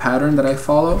much the pattern that I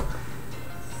follow.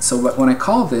 So when I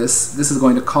call this is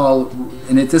going to call,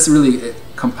 and this really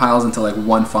compiles into like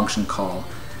one function call,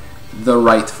 the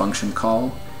write function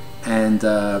call, and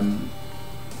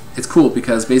it's cool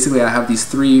because basically I have these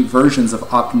three versions of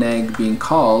opneg being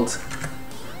called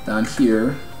down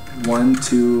here, 1,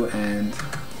 2, and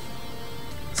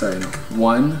sorry, no,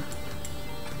 1,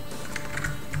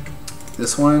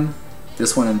 this one,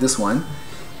 and this one.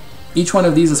 Each one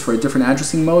of these is for a different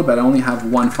addressing mode, but I only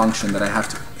have one function that I have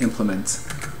to implement,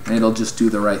 and it'll just do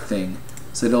the right thing.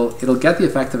 So it'll get the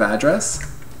effective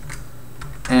address,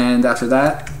 and after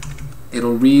that,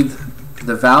 it'll read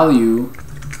the value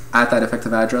at that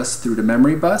effective address through the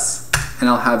memory bus, and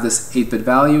I'll have this 8-bit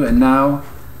value, and now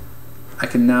I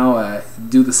can now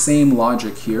do the same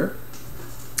logic here,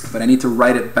 but I need to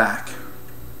write it back.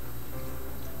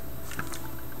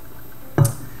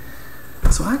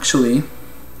 So actually,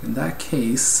 in that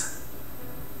case,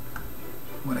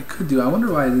 what I could do, I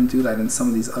wonder why I didn't do that in some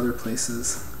of these other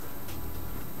places.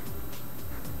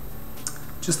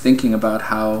 Just thinking about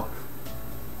how,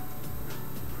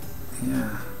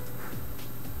 yeah.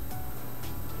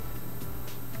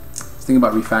 Thinking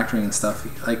about refactoring and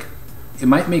stuff, like it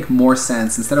might make more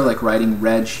sense instead of like writing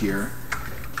reg here,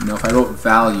 you know, if I wrote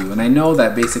value, and I know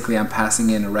that basically I'm passing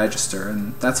in a register,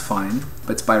 and that's fine,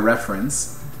 but it's by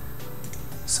reference.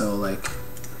 So like,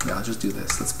 yeah, I'll just do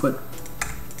this. Let's put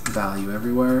value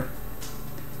everywhere.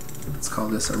 Let's call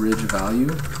this a orig value.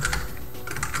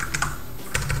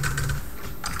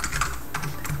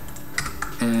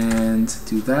 And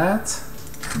do that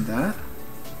and that.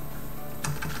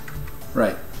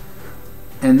 Right.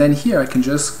 And then here I can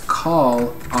just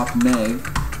call opneg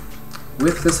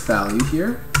with this value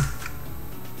here,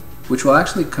 which will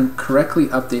actually correctly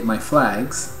update my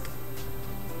flags.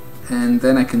 And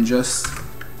then I can just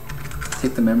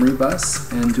take the memory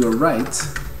bus and do a write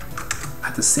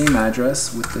at the same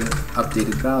address with the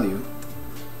updated value.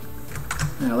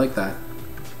 Yeah, I like that.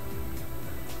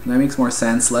 And that makes more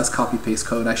sense, less copy-paste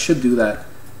code. I should do that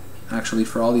actually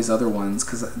for all these other ones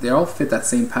because they all fit that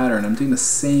same pattern. I'm doing the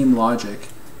same logic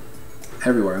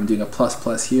everywhere. I'm doing a plus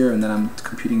plus here and then I'm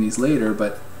computing these later,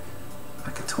 but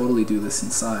I could totally do this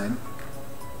inside.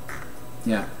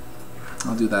 Yeah,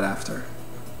 I'll do that after.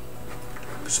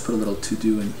 Just put a little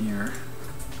to-do in here.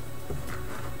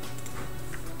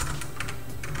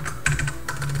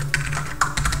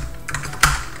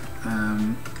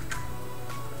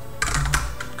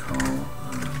 Call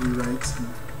rewrite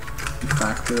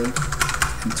refactor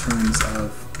in terms of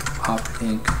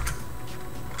op-inc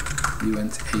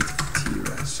uint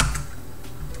 8t-res,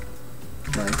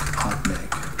 like opneg,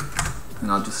 and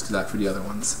I'll just do that for the other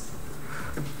ones.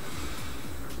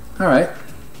 Alright,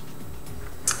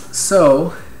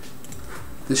 so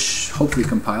this hopefully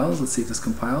compiles. Let's see if this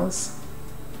compiles.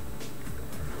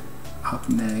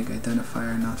 Opneg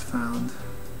identifier not found.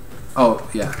 Oh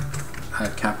yeah,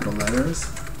 capital letters.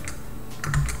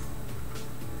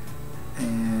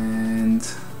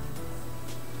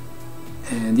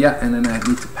 And yeah, and then I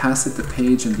need to pass it the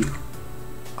page and the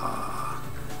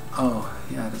oh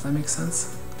yeah, does that make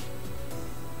sense?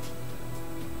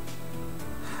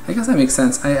 I guess that makes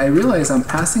sense. I realize I'm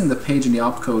passing the page and the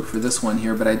opcode for this one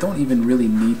here, but I don't even really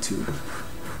need to.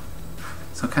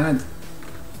 So I'm kind of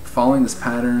following this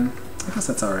pattern. I guess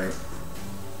that's alright.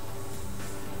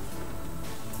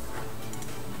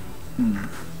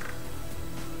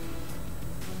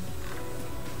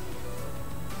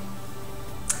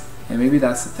 And maybe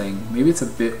that's the thing. Maybe it's a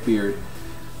bit weird.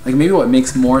 Like maybe what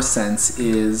makes more sense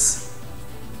is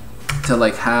to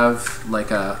like have like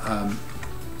a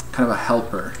kind of a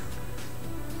helper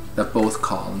that both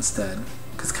call instead.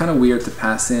 Because it's kind of weird to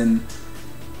pass in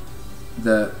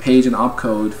the page and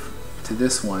opcode to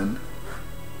this one.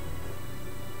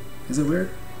 Is it weird?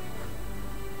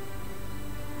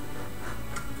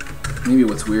 Maybe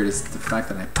what's weird is the fact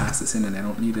that I pass this in and I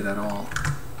don't need it at all.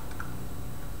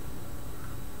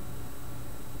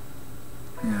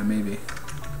 Yeah, maybe.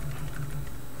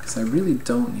 Because I really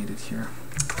don't need it here.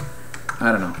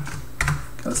 I don't know.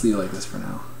 Let's leave it like this for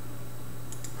now.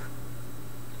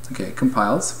 Okay, it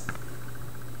compiles.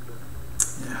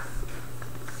 Yeah.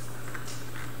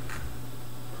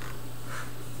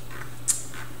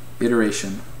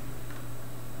 Iteration.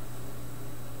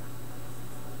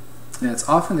 Yeah, it's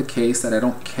often the case that I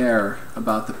don't care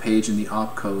about the page and the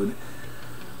opcode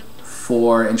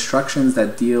for instructions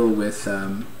that deal with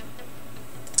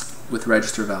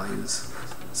register values.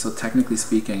 So technically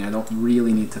speaking, I don't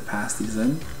really need to pass these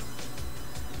in.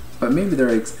 But maybe there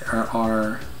are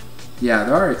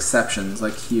exceptions,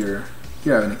 like here.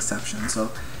 Here I have an exception,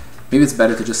 so maybe it's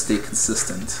better to just stay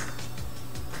consistent.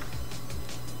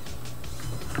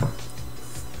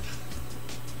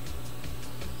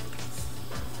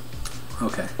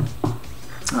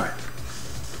 Alright.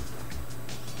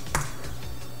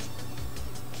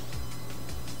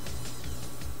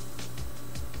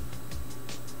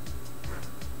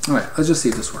 Alright, let's just see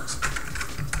if this works.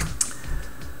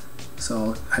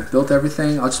 So I've built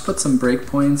everything. I'll just put some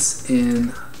breakpoints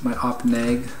in my op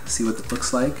neg, see what it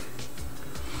looks like.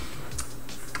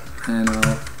 And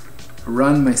I'll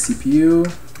run my CPU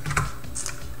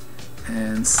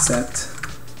and set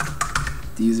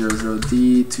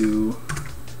D00D to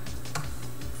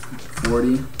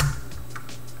 40.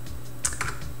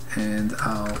 And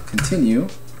I'll continue.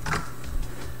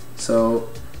 So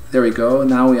there we go.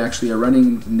 Now we actually are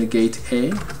running negate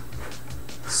A.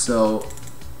 So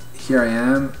here I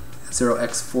am,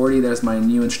 0x40. There's my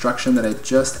new instruction that I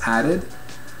just added.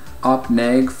 Op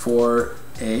neg for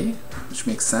A, which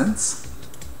makes sense.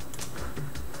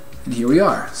 And here we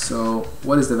are. So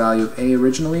what is the value of A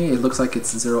originally? It looks like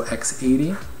it's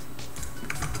 0x80.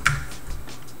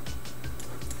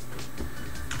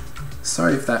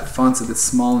 Sorry if that font's a bit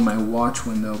small in my watch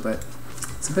window, but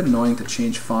it's a bit annoying to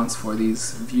change fonts for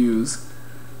these views.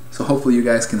 So hopefully you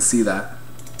guys can see that.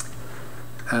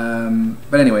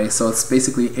 But anyway, so it's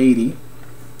basically 80.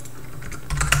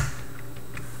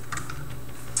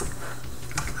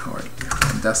 Or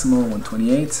decimal,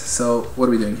 128. So what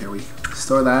are we doing here? We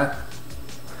store that.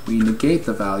 We negate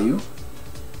the value,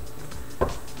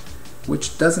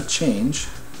 which doesn't change,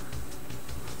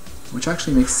 which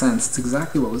actually makes sense. It's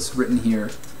exactly what was written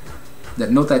here.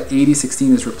 Note that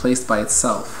 8016 is replaced by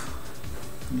itself.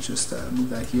 Let me just move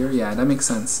that here. Yeah, that makes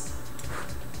sense.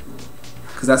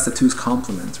 Because that's the 2's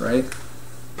complement, right?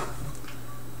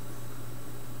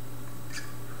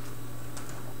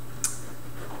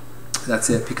 That's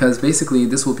it, because basically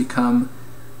this will become,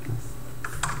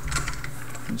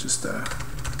 just 1,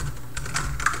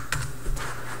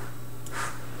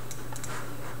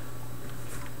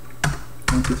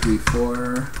 2, 3,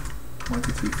 4, 1,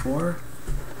 2, 3, 4,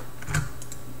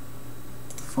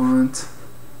 font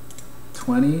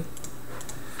 20.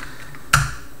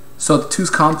 So the 2's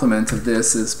complement of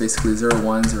this is basically 0,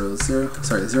 1, 0, 0,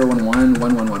 sorry, 0, 1, 1,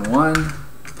 1, 1, 1, 1,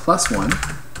 plus 1.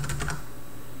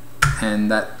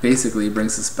 And that basically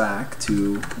brings us back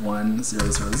to 1,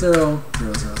 0, 0, 0, 0,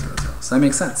 0, 0, 0. So that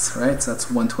makes sense, right? So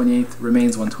that's 128,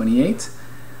 remains 128.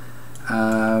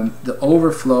 The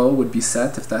overflow would be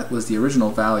set if that was the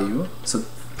original value. So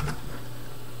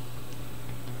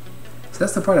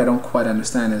that's the part I don't quite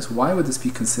understand, is why would this be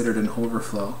considered an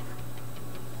overflow?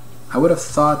 I would have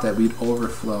thought that we'd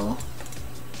overflow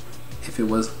if it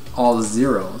was all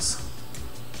zeros.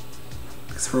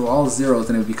 Because for all zeros,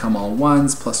 then it would become all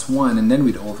ones plus 1, and then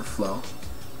we'd overflow.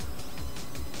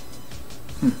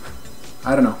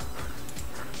 I don't know.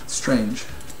 Strange.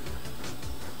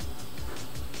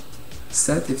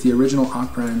 Set if the original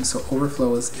operand, so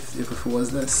overflow is if it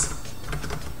was this.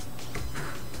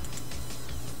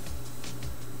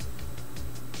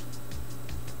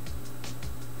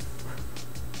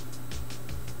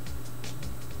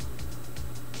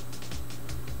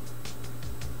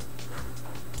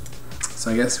 So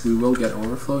I guess we will get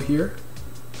overflow here,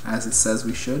 as it says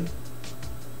we should.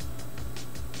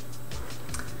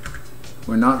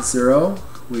 We're not 0.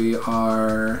 We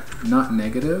are not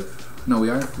negative. No,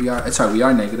 we are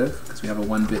negative, because we have a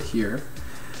 1 bit here.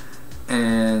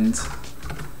 And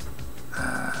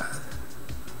I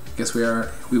guess we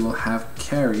will have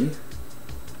carry.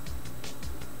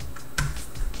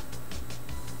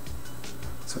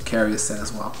 So carry is set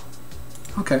as well.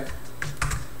 Okay.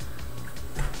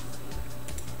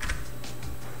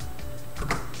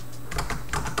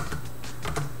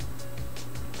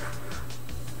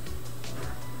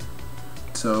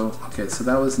 So, okay, so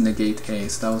that was negate A,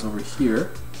 so that was over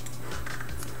here.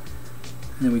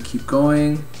 And then we keep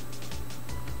going,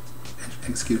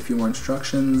 execute a few more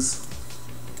instructions.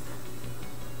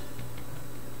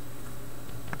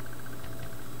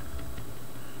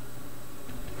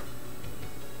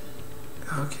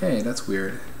 Okay, that's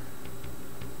weird.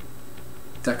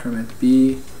 Decrement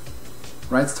B,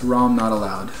 writes to ROM not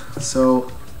allowed.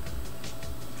 So,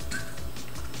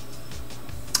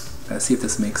 let's see if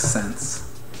this makes sense.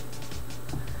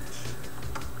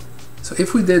 So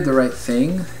if we did the right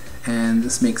thing, and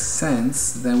this makes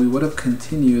sense, then we would have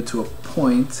continued to a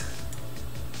point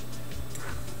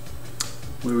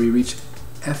where we reach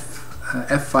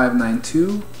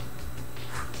F592.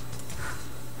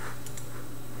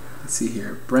 Let's see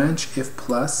here, branch if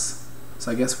plus,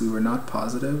 so I guess we were not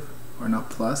positive, or not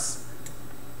plus.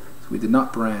 So we did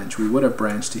not branch, we would have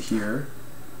branched to here.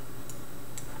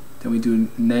 Then we do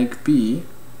neg B,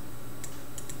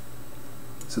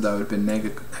 so that would have been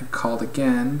neg called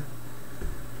again,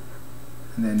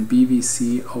 and then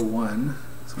BVC01,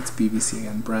 So it's BVC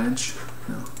again, branch,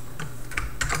 no,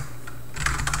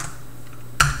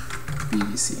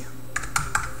 BVC.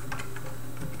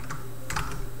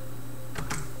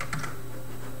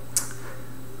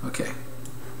 Okay.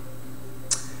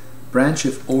 Branch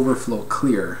if overflow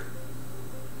clear.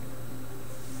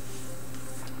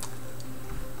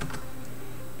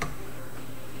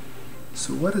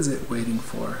 So what is it waiting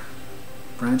for?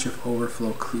 Branch if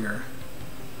overflow clear.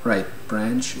 Right,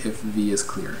 branch if V is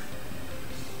clear.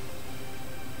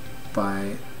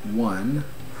 By 1,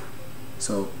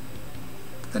 so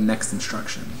the next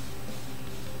instruction,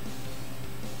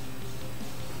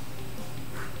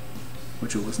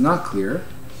 which it was not clear,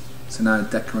 so now it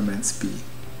decrements B.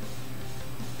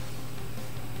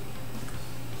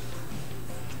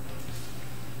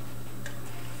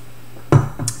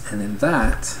 And then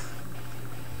that,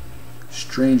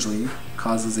 strangely,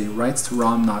 causes a writes to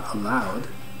ROM not allowed,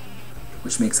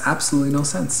 which makes absolutely no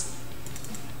sense.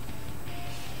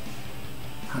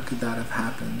 How could that have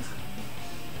happened?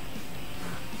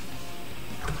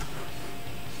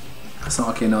 So,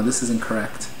 okay, no, this is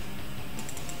incorrect.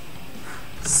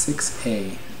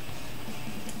 6A,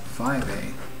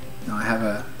 5A. No, I have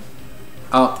a,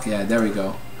 oh, yeah, there we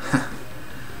go.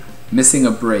 Missing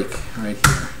a break right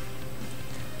here.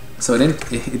 So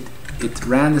it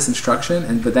ran this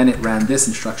instruction, but then it ran this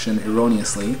instruction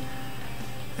erroneously,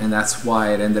 and that's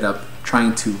why it ended up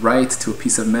trying to write to a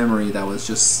piece of memory that was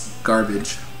just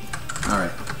garbage.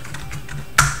 Alright.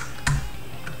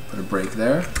 Put a break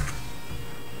there.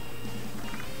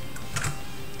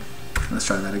 Let's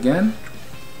try that again.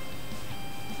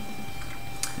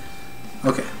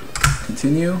 Okay,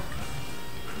 continue.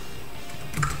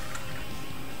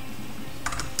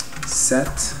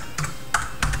 Set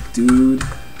dude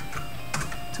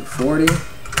to 40.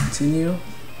 Continue.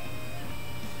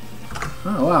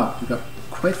 Oh wow, we got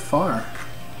quite far.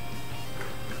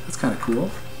 That's kind of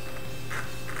cool.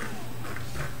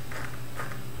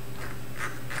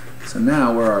 So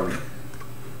now where are we?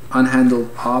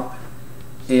 Unhandled op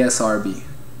ASRB.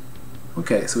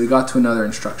 Okay, so we got to another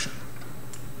instruction.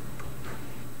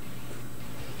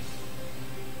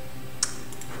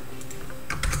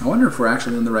 I wonder if we're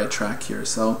actually on the right track here.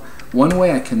 So one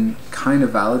way I can kind of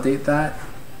validate that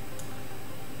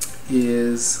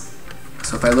is,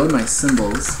 so if I load my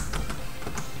symbols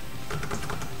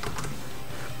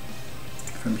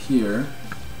from here,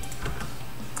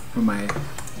 from my,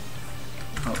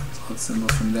 oh, load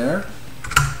symbols from there.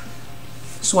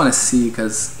 Just want to see,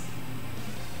 because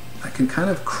I can kind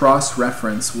of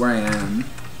cross-reference where I am.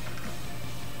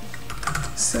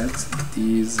 Set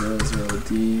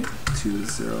D00D to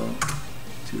 0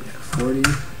 to 40.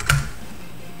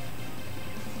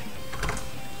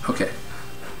 Okay,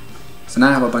 so now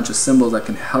I have a bunch of symbols that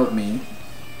can help me.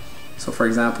 So for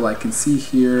example, I can see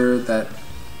here that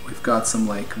we've got some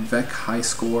like Vec high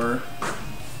score,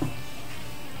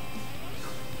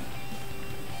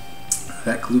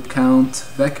 Vec loop count,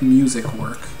 Vec music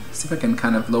work. See if I can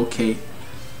kind of locate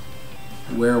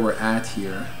where we're at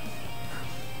here.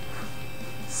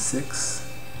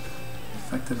 6,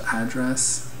 effective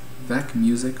address, Vec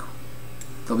music,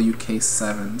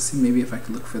 WK7. See, maybe if I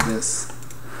could look for this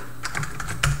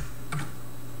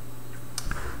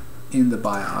in the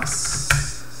BIOS.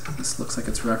 This looks like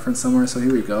it's referenced somewhere, so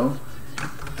here we go.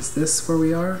 Is this where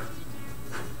we are?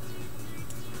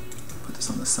 Put this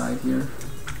on the side here.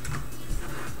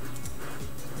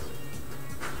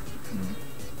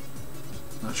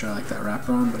 Not sure I like that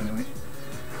wraparound, but anyway.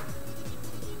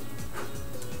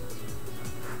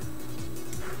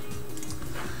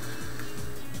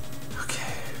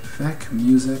 Okay, Vec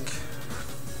music.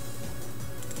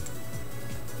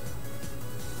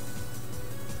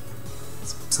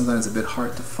 Sometimes a bit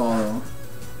hard to follow.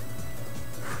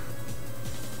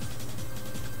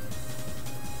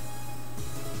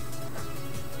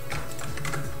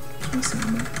 Just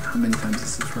trying to see how many times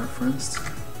this is referenced.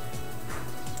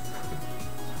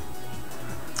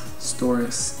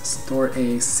 Store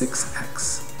A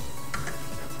 6X.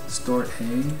 Store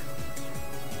A.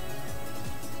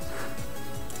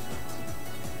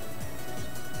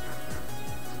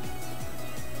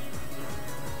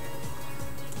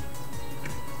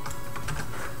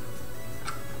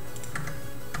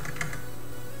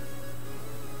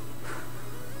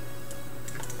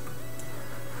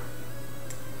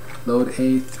 Load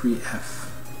A 3F.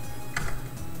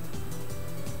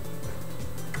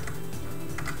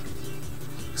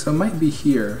 So it might be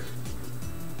here.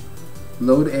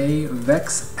 Load A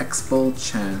Vex Expo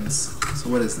Chance. So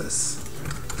what is this?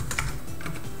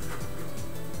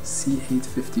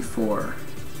 C854.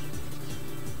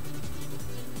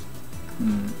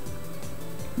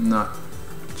 Not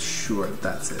sure. sure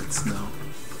that's it. No.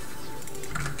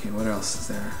 Okay, what else is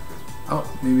there? Oh,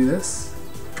 maybe this?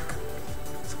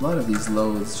 There's a lot of these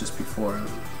loads just before.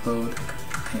 Load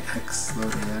AX,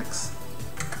 load AX.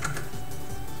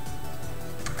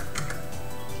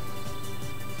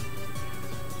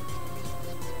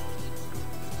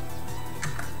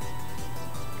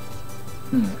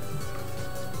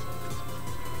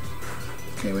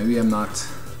 Okay, maybe I'm not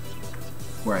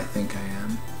where I think I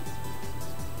am.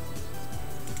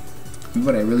 Maybe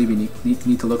what I really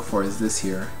need to look for is this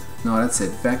here. No, that's it.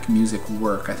 Vec music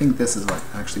work. I think this is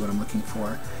actually what I'm looking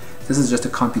for. This is just a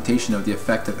computation of the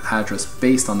effective address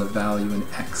based on the value in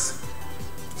X.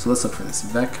 So let's look for this.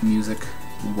 Vec music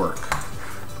work.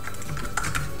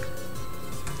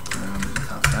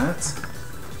 Without that.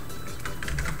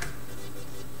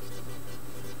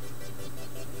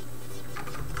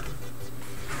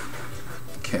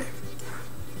 Okay.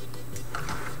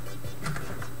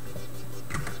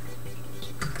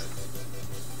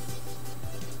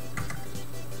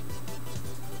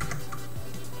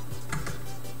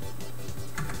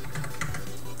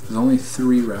 There's only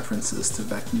 3 references to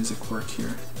Vec music work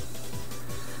here.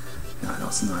 No,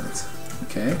 it's not it.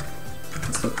 Okay.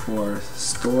 Let's look for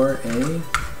store A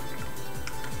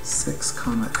 6,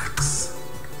 X.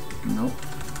 Nope.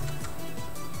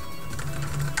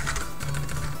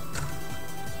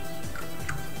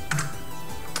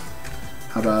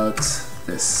 How about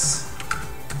this?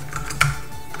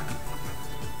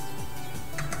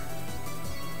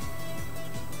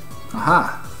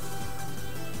 Aha!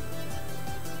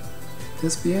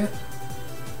 This be it?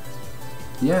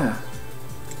 Yeah.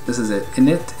 This is it.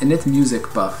 Init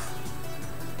music buff.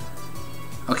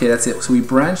 Okay, that's it. So we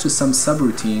branch to some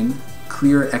subroutine,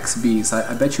 clear XB. So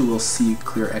I bet you will see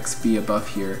clear XB above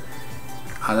here.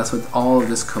 That's what all of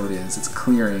this code is. It's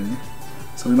clearing.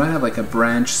 So we might have like a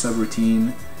branch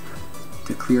subroutine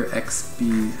to clear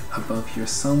XB above here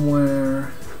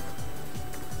somewhere.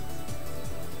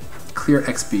 Clear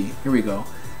XB. Here we go.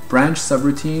 Branch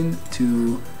subroutine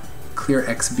to clear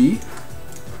XB.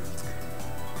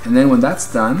 And then when that's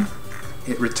done,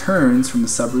 it returns from the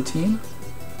subroutine.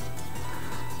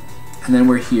 And then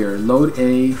we're here. Load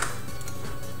A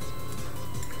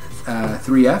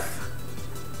 3F.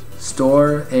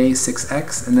 Store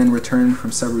A6X, and then return from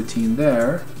subroutine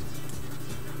there.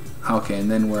 Okay, and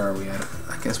then where are we at?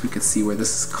 I guess we could see where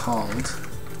this is called.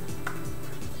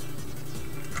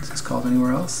 Is this called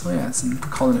anywhere else? Oh yeah, it's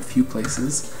called in a few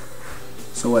places.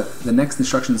 So what? The next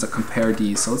instruction is a compare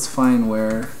D. So let's find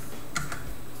where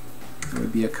there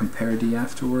would be a compare D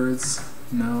afterwards.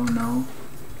 No.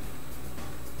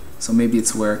 So maybe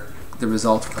it's where the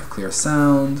result of clear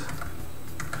sound.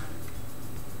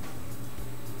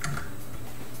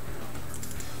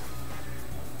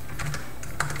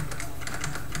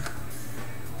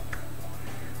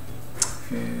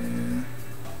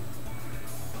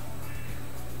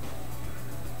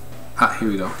 Here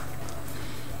we go.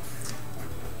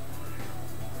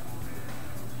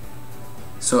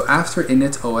 So after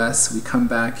init OS, we come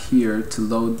back here to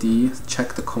load D,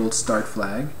 check the cold start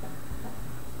flag,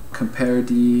 compare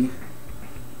D,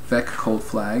 vec cold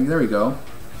flag, there we go.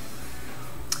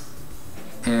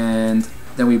 And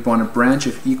then we want a branch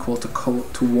if equal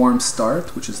to warm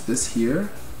start, which is this here.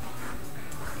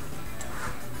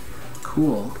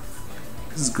 Cool.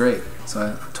 This is great. So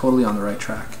I'm totally on the right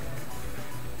track.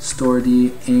 Store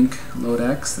D, inc, load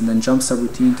X, and then jump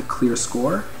subroutine to clear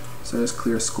score. So there's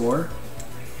clear score.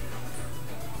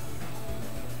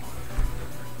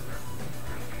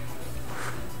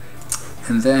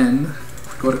 And then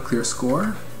go to clear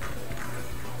score,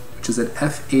 which is at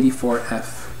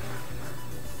F84F.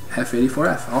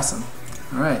 F84F, awesome.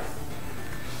 All right.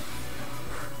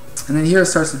 And then here it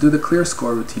starts to do the clear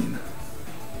score routine.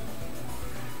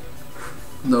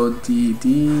 Load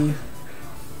DD.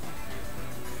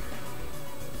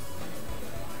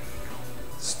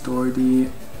 Store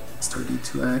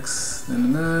D2X,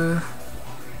 and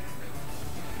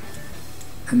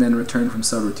then return from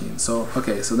subroutine. So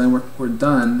okay, so then we're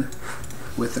done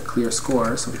with the clear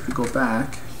score. So if we go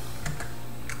back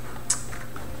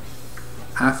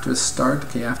after start,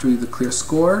 okay, after we do the clear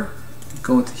score,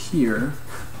 go into here.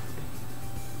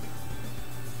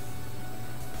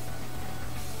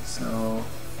 So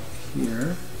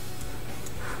here.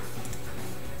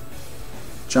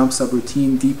 Jump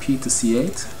subroutine DP to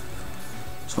C8.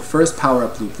 So first power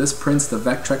up loop. This prints the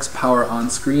Vectrex power on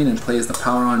screen and plays the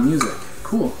power on music.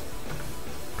 Cool.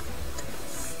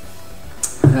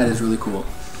 That is really cool.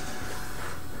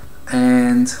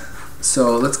 And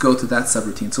so let's go to that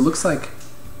subroutine. So it looks like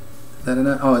that.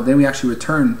 Oh, then we actually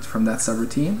return from that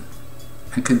subroutine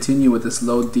and continue with this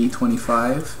load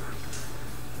D25.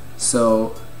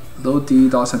 So load D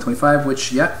 $25,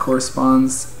 which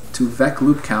corresponds to vec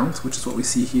loop count, which is what we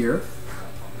see here.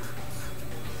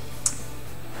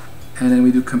 And then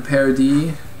we do compare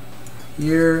D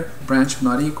here, branch if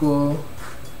not equal.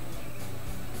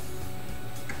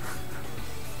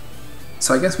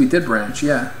 So I guess we did branch,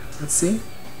 yeah. Let's see,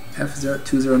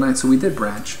 F209, so we did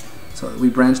branch. So we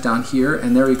branch down here,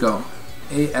 and there we go,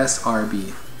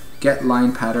 ASRB, get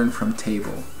line pattern from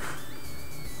table.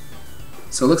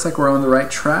 So it looks like we're on the right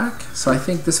track. So I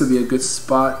think this would be a good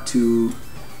spot to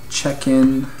check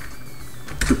in,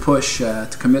 to push,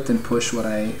 to commit and push what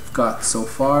I've got so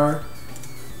far.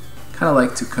 Kind of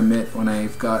like to commit when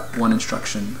I've got one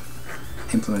instruction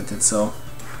implemented. So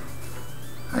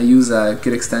I use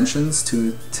Git extensions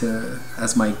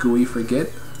as my GUI for Git,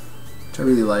 which I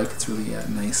really like. It's really a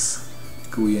nice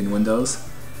GUI in Windows.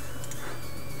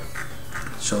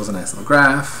 It shows a nice little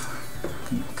graph.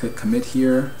 You can click commit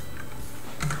here.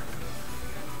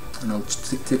 And I'll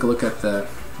take a look at the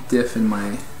diff in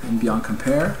beyond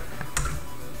compare.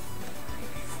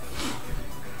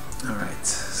 Alright,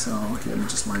 so here, let me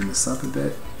just line this up a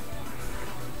bit.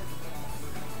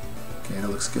 Okay, that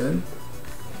looks good.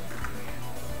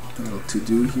 A little to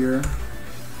do here.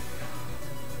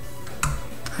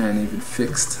 And even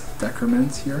fixed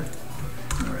decrement here.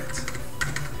 Alright.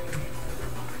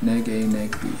 Neg A,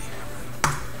 neg B.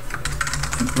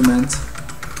 Implement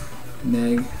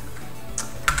neg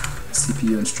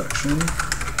CPU instruction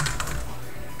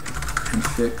and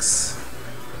fix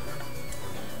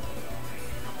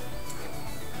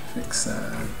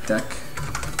dec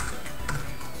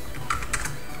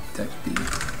B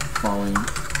falling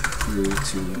through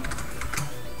to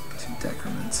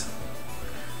decrement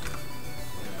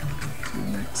to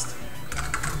next.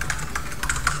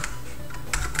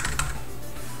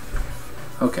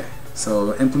 Okay.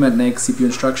 So implement neg CPU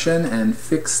instruction and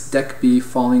fix dec B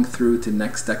falling through to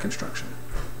next dec instruction.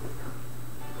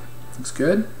 Looks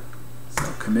good.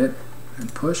 So commit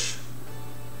and push.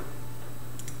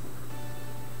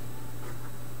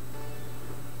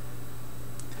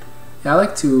 Yeah, I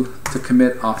like to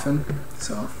commit often.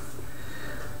 So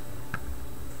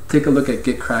take a look at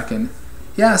Git Kraken.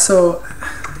 Yeah, so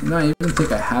I even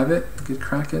think I have it, Git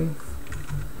Kraken.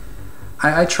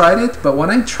 I tried it, but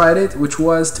when I tried it, which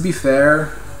was, to be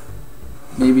fair,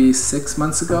 maybe 6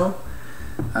 months ago,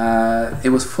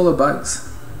 it was full of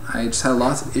bugs. I just had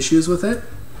lots of issues with it,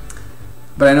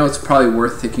 but I know it's probably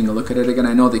worth taking a look at it again.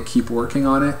 I know they keep working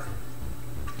on it.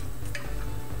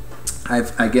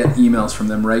 I get emails from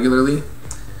them regularly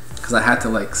because I had to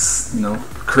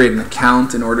create an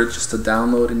account in order just to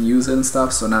download and use it and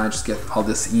stuff. So now I just get all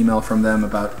this email from them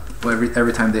about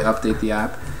every time they update the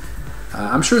app.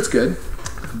 I'm sure it's good,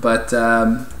 but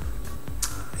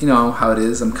you know how it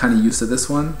is. I'm kind of used to this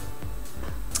one,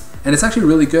 and it's actually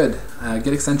really good.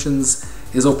 Git Extensions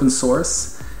is open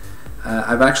source.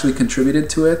 I've actually contributed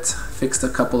to it, fixed a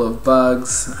couple of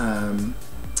bugs, and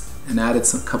added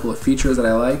a couple of features that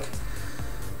I like.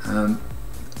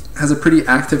 Has a pretty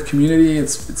active community.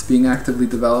 It's being actively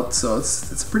developed, so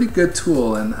it's a pretty good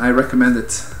tool, and I recommend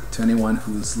it to anyone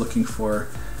who's looking for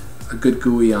a good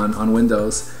GUI on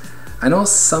Windows. I know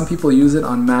some people use it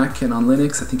on Mac and on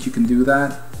Linux. I think you can do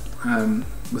that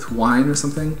with Wine or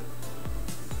something,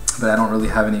 but I don't really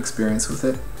have any experience with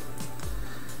it.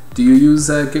 Do you use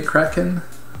Git Kraken?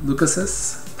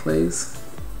 Lucasis plays?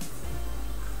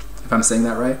 If I'm saying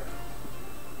that right?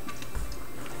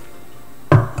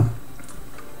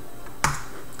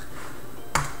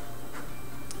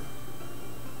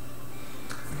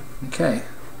 Okay,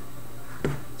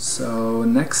 so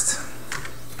next.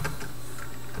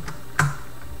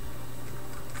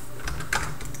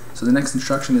 So the next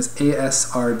instruction is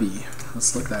ASRB.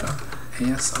 Let's look that up.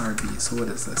 ASRB, so what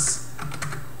is this?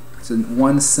 It's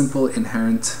one simple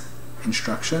inherent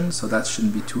instruction, so that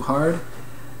shouldn't be too hard.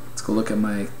 Let's go look at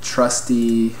my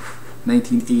trusty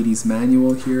 1980s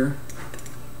manual here.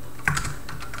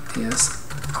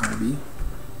 ASRB.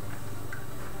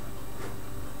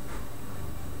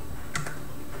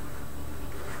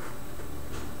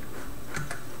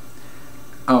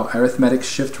 Oh, arithmetic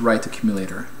shift right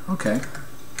accumulator. Okay.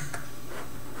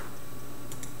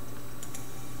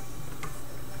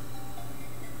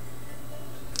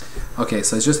 Okay,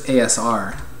 so it's just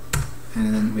ASR,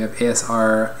 and then we have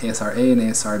ASR, ASRA, and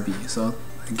ASRB. So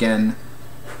again,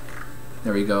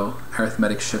 there we go,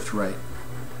 arithmetic shift right.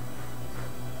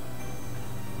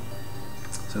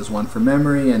 So there's one for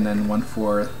memory, and then one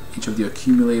for each of the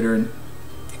accumulators,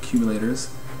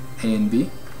 A and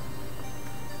B.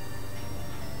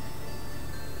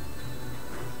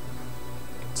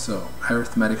 So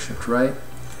arithmetic shift right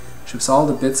shifts all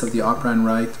the bits of the operand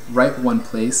right one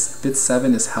place. Bit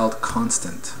 7 is held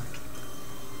constant.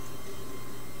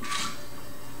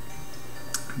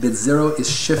 Bit 0 is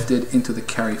shifted into the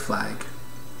carry flag.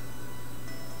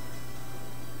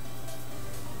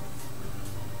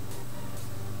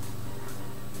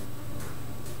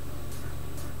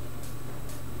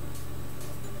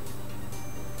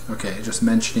 Okay, just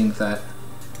mentioning that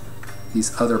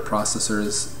these other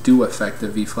processors do affect the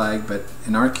V flag, but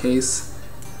in our case,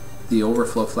 the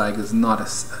overflow flag is not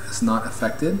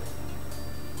affected.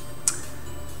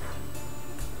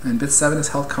 And bit 7 is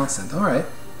held constant. Alright,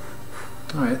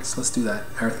 so let's do that.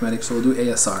 Arithmetic, so we'll do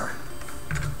ASR.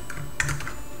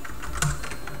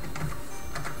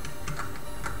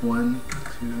 1,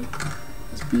 2,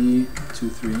 is B, 2,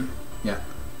 3, yeah.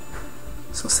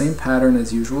 So same pattern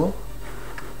as usual.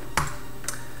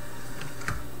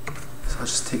 So I'll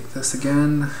just take this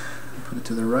again, and put it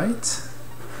to the right.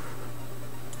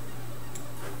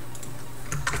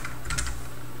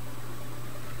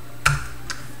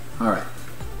 Alright.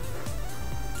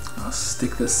 I'll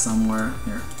stick this somewhere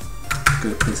here.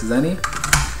 Good place as any.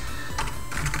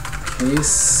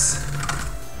 Case.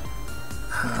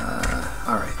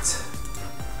 Alright.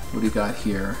 What do we got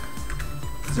here?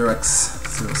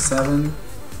 0x07.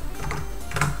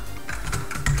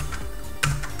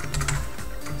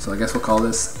 So I guess we'll call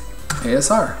this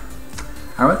ASR.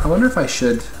 I wonder if I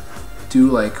should do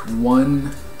like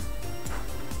one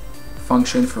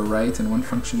function for right and one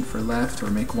function for left, or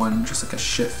make one just like a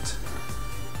shift.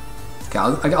 Okay,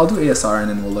 I'll do ASR and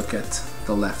then we'll look at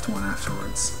the left one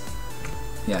afterwards.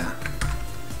 Yeah.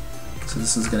 So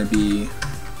this is going to be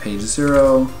page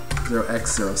 0,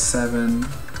 0x07,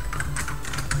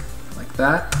 like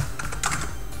that.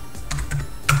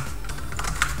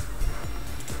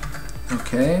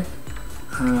 Okay.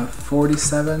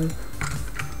 47,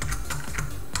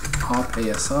 op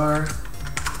ASR.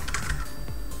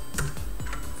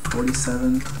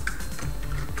 47.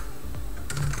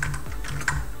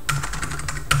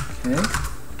 Okay.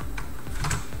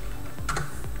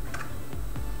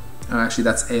 Oh, actually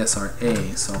that's ASR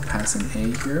A, so I'll pass in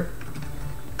A here.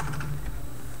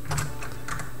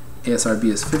 ASR B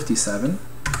is 57.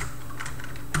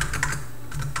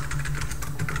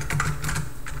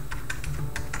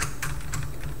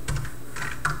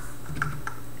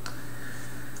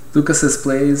 Lucas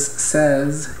Displays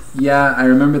says, yeah, I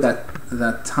remember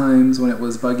that times when it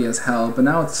was buggy as hell, but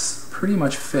now it's pretty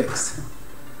much fixed.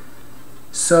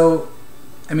 So,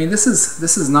 I mean, this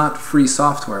is not free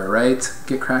software, right?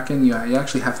 Get cracking. You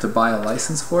actually have to buy a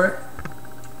license for it,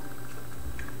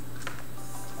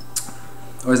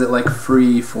 or is it like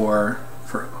free for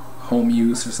home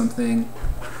use or something?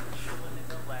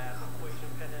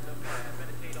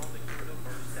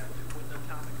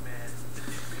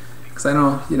 Because I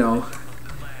know,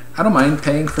 I don't mind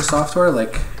paying for software.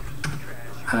 Like,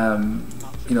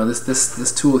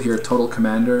 this tool here, Total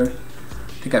Commander.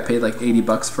 I think I paid like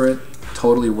 $80 for it.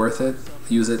 Totally worth it.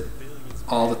 Use it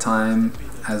all the time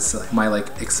as my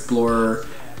Explorer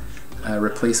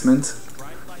replacement.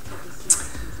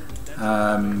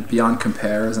 Beyond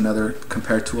Compare is another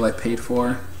compare tool I paid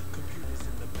for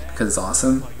because it's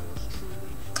awesome.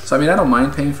 So I mean, I don't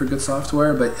mind paying for good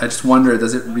software, but I just wonder,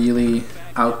 does it really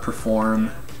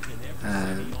outperform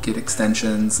Git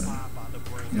extensions,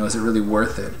 and is it really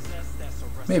worth it?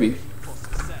 Maybe.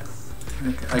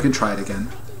 I could try it again.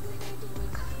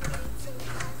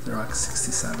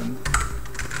 0x67.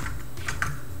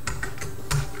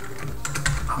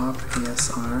 Op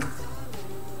ASR.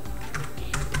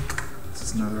 This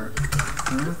is another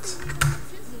that.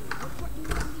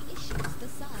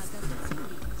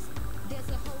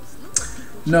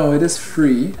 No, it is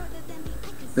free,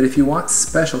 but if you want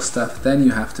special stuff, then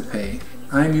you have to pay.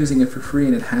 I'm using it for free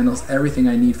and it handles everything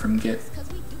I need from Git.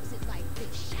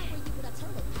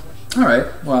 Alright,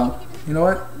 well, you know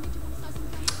what?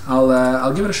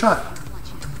 I'll give it a shot.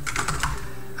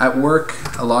 At work,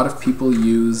 a lot of people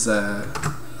use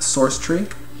SourceTree,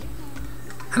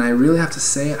 and I really have to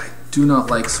say I do not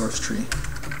like SourceTree.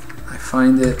 I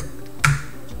find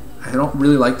I don't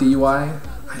really like the UI.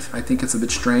 I think it's a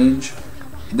bit strange.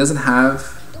 It doesn't have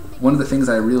one of the things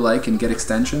I really like in Git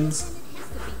extensions.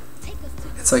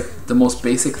 It's like the most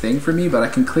basic thing for me, but I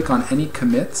can click on any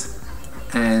commit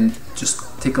and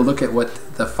just take a look at what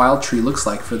the file tree looks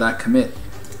like for that commit.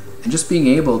 And just being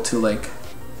able to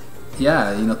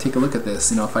take a look at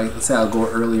this. If let's say I'll go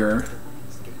earlier,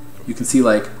 you can see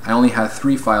I only had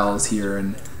 3 files here,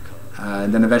 and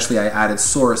then eventually I added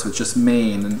source with just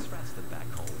main and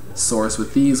source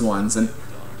with these ones, and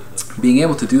being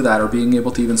able to do that, or being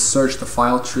able to even search the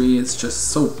file tree, it's just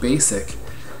so basic.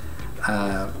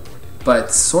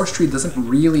 but source tree doesn't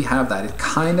really have that. It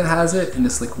kind of has it in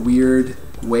this like weird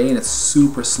way, and it's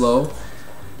super slow.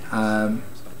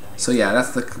 So yeah,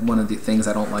 that's one of the things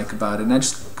I don't like about it, and I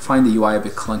just find the UI a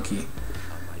bit clunky.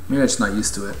 Maybe I'm just not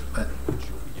used to it, but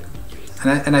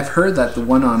and I've heard that the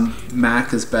one on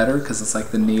Mac is better because it's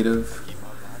like the native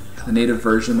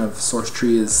version of source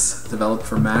tree is developed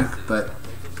for Mac, but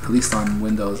at least on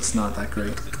Windows it's not that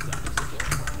great.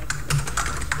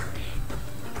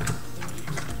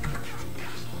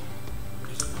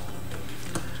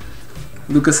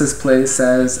 Lucas's Play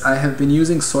says, I have been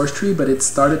using SourceTree, but it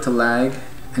started to lag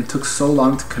and took so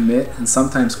long to commit and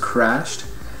sometimes crashed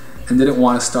and didn't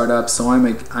want to start up, so I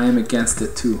am against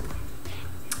it too.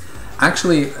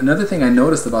 Actually, another thing I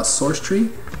noticed about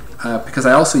SourceTree, because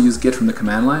I also use Git from the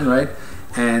command line, right?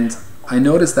 And I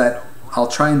noticed that I'll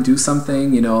try and do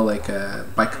something, you know, like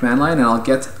by command line, and I'll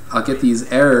get these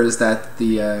errors that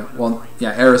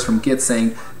errors from Git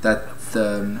saying that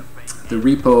the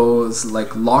repo's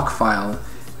like lock file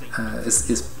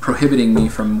is prohibiting me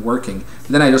from working.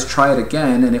 And then I just try it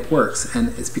again and it works, and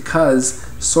it's because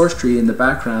SourceTree in the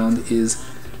background is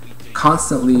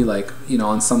constantly, like, you know,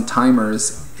 on some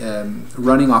timers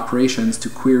running operations to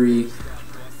query,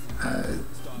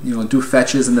 you know, do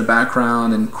fetches in the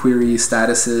background and query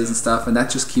statuses and stuff, and that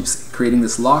just keeps creating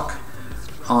this lock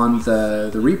on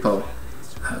the repo,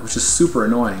 which is super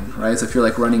annoying, right? So if you're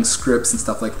like running scripts and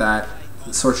stuff like that,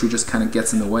 SourceTree just kind of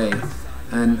gets in the way,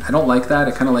 and I don't like that.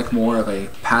 I kind of like more of a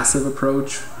passive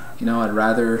approach. You know, I'd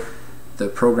rather the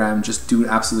program just do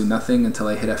absolutely nothing until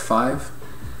I hit F5.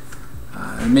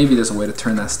 And maybe there's a way to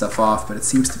turn that stuff off, but it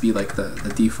seems to be like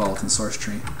the default in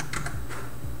SourceTree.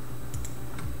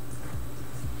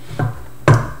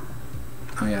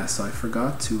 Oh yeah, so I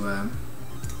forgot to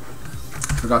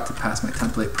pass my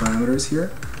template parameters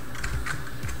here.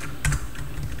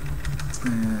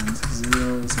 And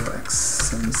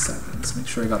 00x77. Let's make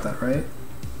sure I got that right.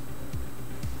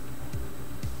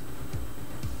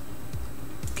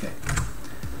 Okay.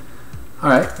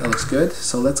 Alright, that looks good.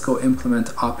 So let's go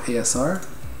implement op_asr.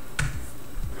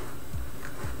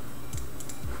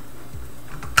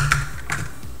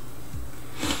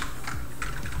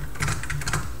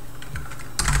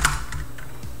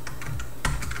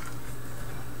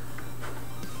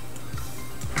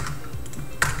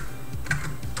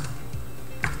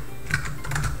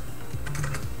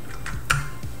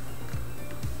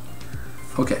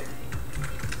 Okay, I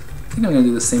think I'm going to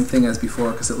do the same thing as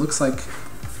before because it looks like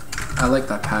I like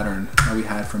that pattern that we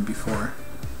had from before.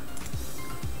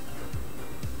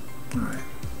 Alright,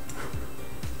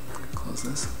 close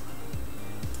this.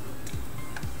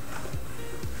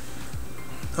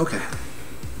 Okay.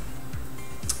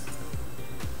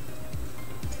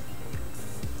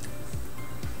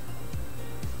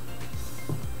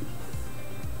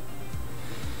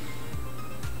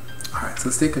 Alright, so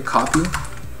let's take a copy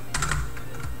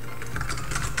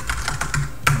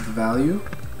value.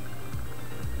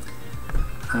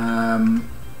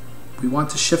 We want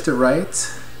to shift it right,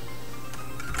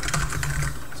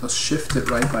 so shift it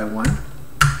right by 1,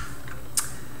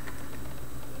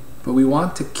 but we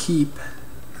want to keep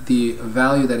the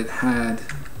value that it had.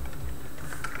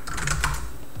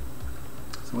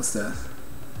 So what's that?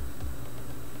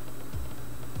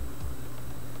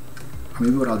 Or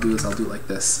maybe what I'll do is I'll do it like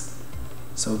this.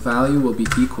 So value will be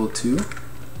equal to,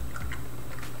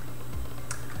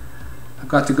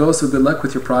 got to go, so good luck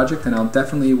with your project, and I'll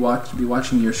definitely be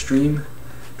watching your stream.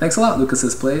 Thanks a lot,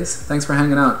 Lucas's Plays. Thanks for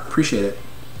hanging out. Appreciate it.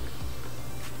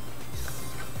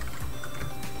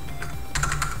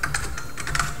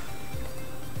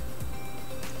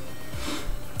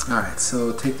 Alright,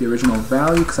 so take the original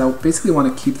value, because I basically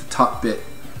want to keep the top bit.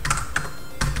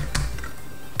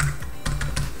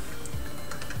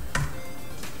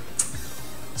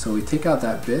 So we take out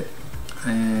that bit,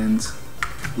 and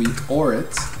we OR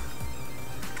it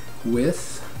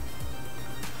with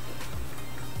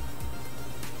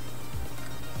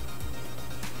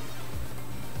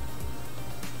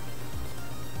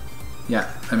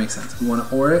that makes sense. We want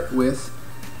to OR it with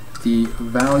the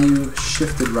value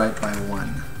shifted right by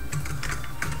 1.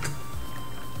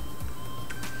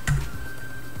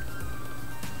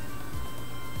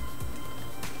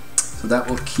 So that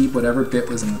will keep whatever bit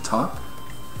was in the top.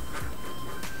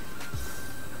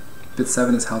 Bit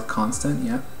 7 is held constant,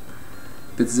 yeah.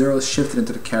 Bit 0 is shifted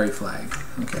into the carry flag.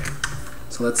 Okay,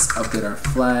 so let's update our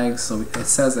flag. So it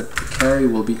says that the carry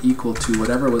will be equal to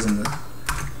whatever was in the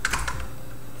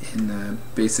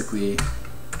basically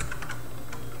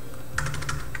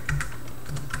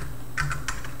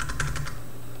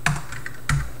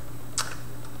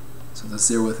so the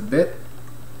 0th bit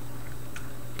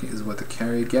is what the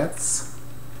carry gets.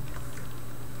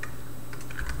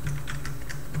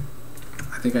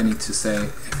 think I need to say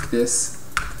if this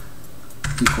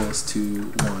equals to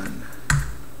 1.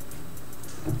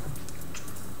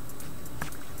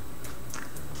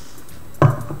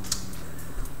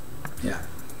 Yeah.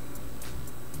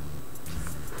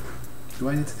 Do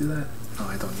I need to do that? No,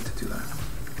 I don't need to do that.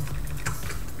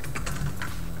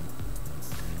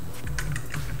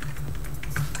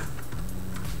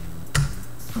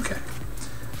 Okay.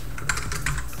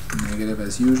 Negative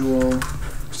as usual.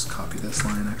 Just copy this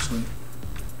line actually.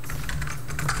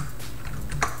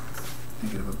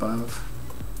 Negative above.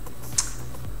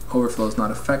 Overflow is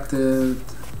not effective.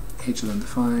 H is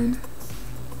undefined.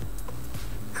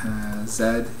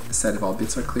 Z, set if all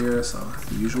bits are clear, so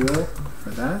the usual for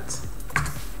that.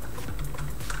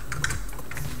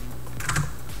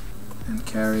 And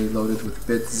carry loaded with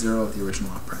bit 0 of the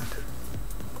original operand.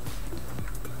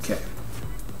 Okay,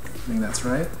 I think that's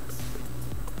right.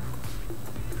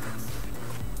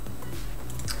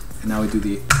 And now we do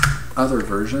the other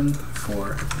version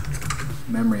for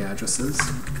memory addresses.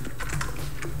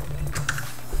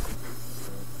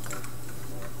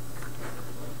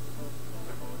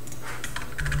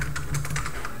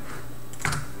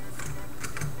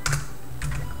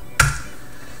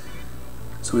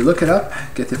 So we look it up,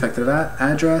 get the effective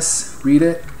address, read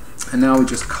it, and now we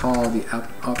just call the up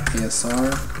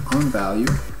ASR on value,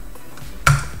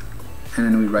 and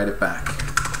then we write it back.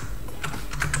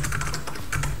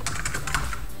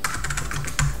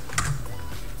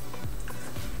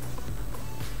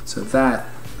 So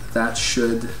that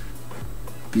should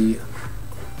be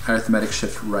arithmetic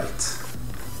shift right. So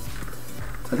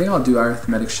I think I'll do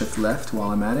arithmetic shift left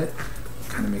while I'm at it.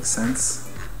 Kind of makes sense.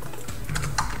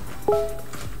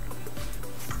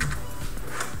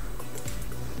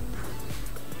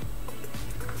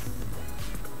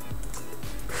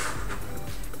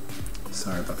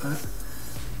 Sorry about that.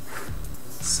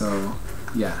 So,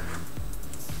 yeah.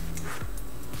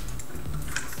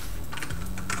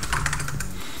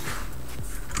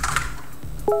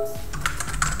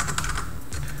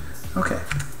 Okay.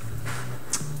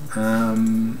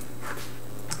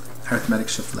 Arithmetic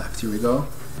shift left. Here we go.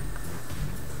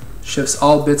 Shifts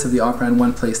all bits of the operand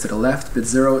 1 place to the left. Bit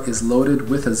 0 is loaded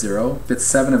with a 0. Bit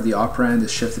 7 of the operand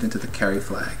is shifted into the carry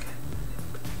flag.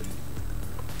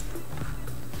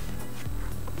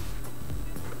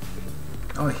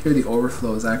 Oh, here the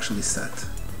overflow is actually set.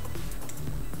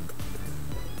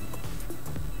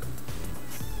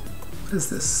 What is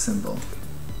this symbol?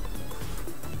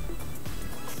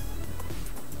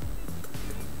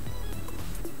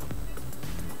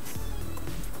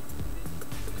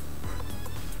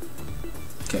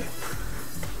 Okay.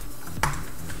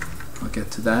 I'll get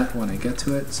to that when I get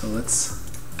to it, so let's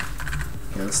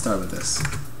start with this.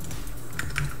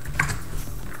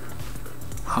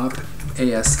 Op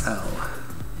ASL.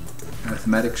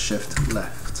 Arithmetic shift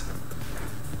left.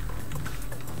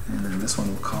 And then this one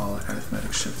we'll call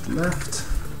arithmetic shift left.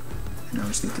 And now we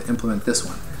just need to implement this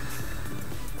one.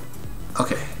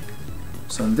 Okay,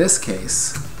 so in this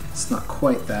case, it's not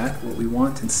quite that. What we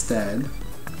want instead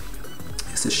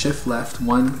is to shift left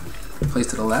 1 place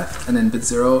to the left, and then bit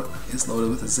 0 is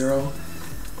loaded with a 0.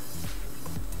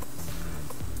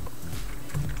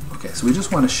 Okay, so we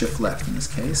just want to shift left in this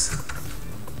case.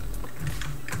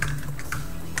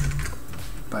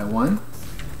 By 1.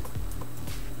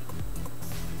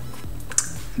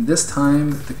 And this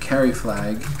time the carry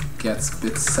flag gets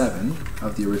bit 7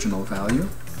 of the original value.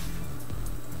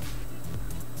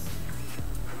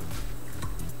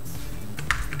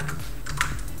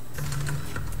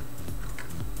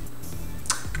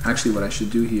 Actually, what I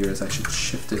should do here is I should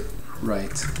shift it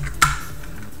right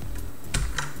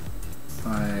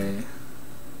by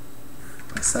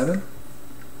 7.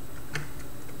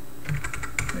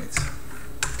 Wait.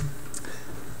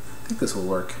 I think this will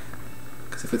work,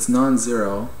 because if it's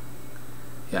non-zero,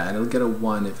 yeah, and it'll get a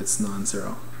 1 if it's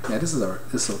non-zero. Yeah, this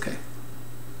is okay.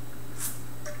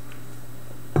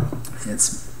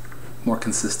 It's more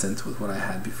consistent with what I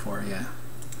had before. Yeah,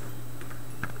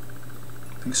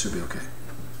 I think it should be okay.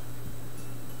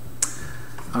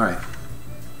 All right,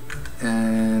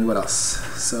 and what else?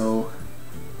 So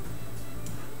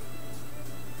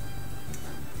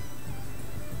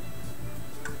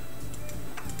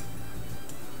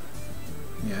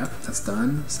yeah, that's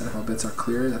done. Set if all bits are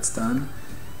clear, that's done.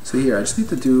 So here, I just need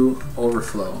to do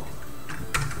overflow.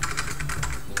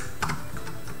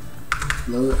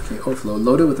 Okay, overflow.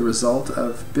 Loaded with the result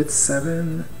of bit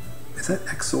 7. Is that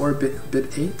XOR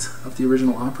bit 8 of the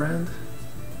original operand?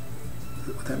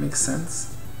 Would that make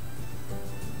sense?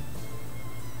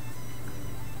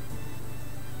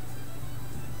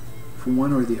 If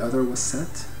one or the other was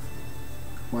set,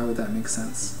 why would that make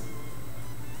sense?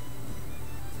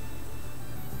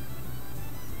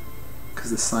 because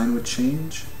the sign would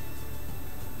change.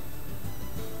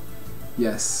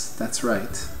 Yes, that's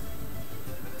right.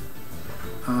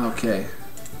 Okay,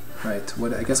 right.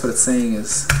 I guess what it's saying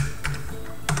is,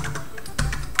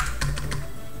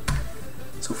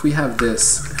 so if we have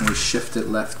this and we shift it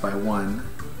left by 1,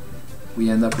 we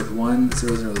end up with 1,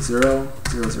 0, 0, 0,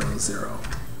 0, 0, 0,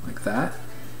 like that,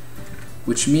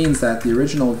 which means that the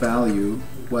original value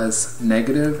was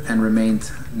negative and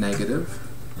remained negative.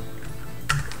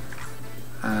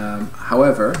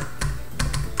 However,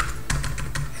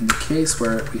 in the case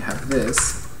where we have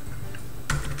this,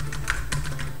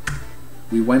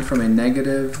 we went from a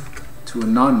negative to a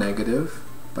non-negative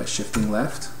by shifting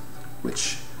left,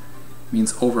 which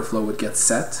means overflow would get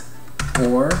set,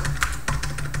 or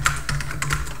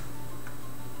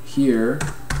here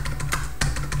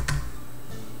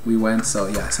we went, so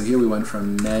here we went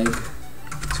from neg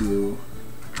to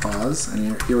pos,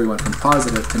 and here we went from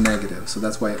positive to negative, so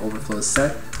that's why overflow is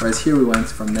set, whereas here we went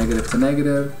from negative to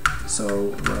negative,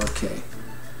 so we're okay.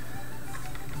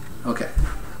 Okay.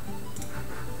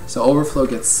 So overflow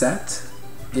gets set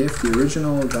if the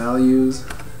original values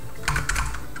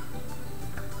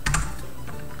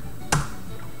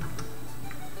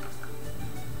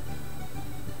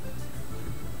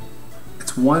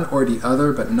it's one or the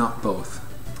other, but not both.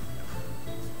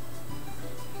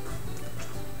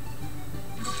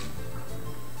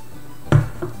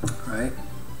 Right?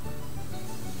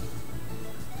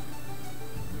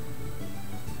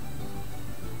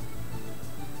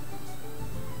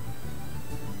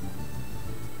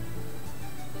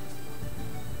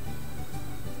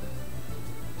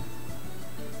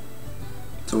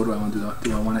 So what do I want to do?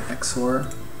 Do I want to XOR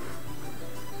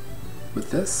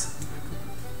with this?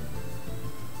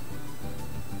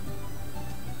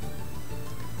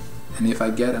 And if I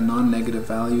get a non-negative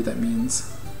value, that means,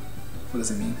 what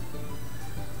does it mean?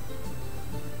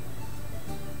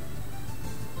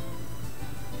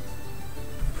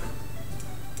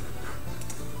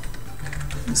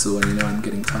 This is when you know I'm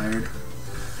getting tired.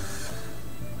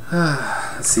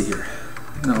 Let's see here.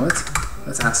 No,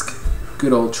 let's ask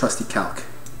good old trusty calc.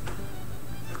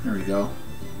 There we go.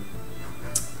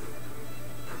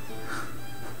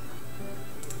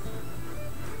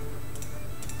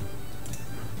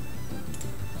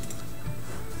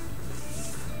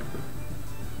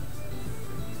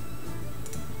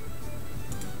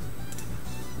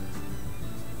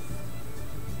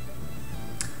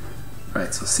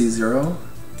 Right, so C0.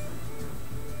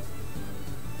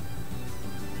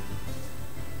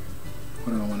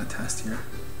 What do I want to test here?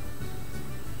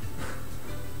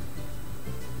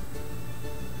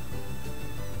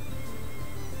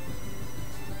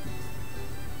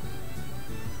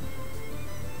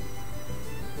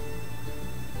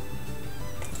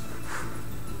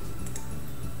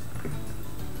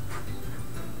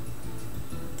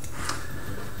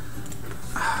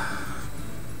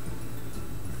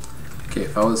 Okay,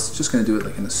 if I was just going to do it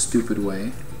like in a stupid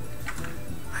way,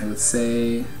 I would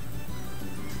say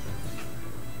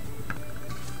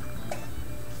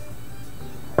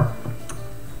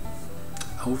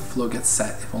overflow gets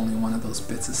set if only one of those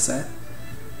bits is set.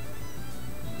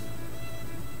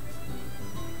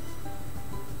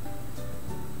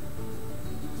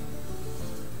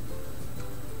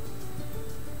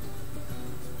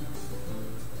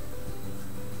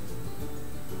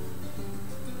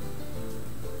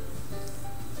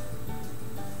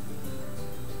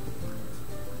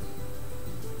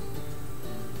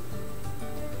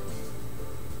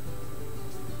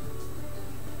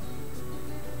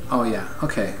 Oh yeah,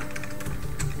 okay.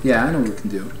 Yeah, I know what we can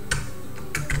do.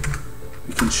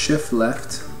 We can shift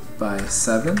left by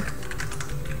 7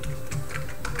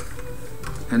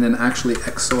 and then actually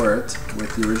XOR it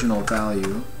with the original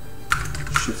value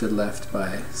shifted left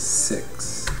by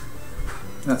 6.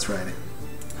 That's right.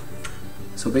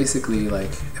 So basically,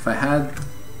 like, if I had,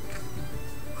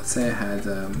 let's say I had,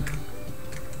 so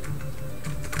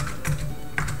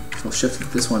I'll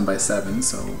shift this one by 7,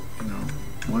 so, you know,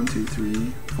 1, 2, 3,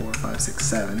 4, 5, 6,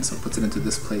 7, so it puts it into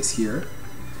this place here.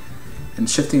 And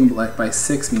shifting by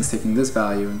 6 means taking this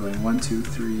value and going 1, 2,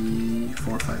 3,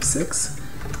 4, 5, 6.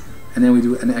 And then we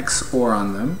do an XOR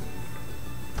on them.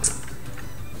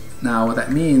 Now what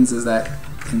that means is that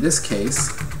in this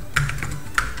case,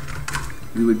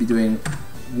 we would be doing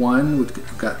 1,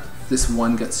 this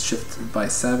 1 gets shifted by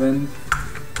 7,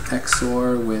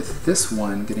 XOR with this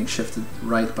one getting shifted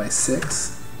right by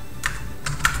 6.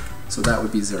 So that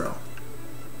would be 0.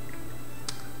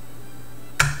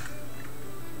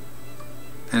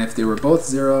 And if they were both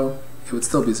 0, it would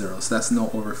still be 0, so that's no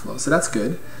overflow. So that's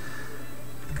good.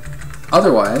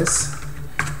 Otherwise,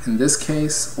 in this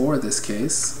case or this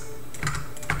case,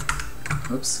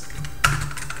 oops,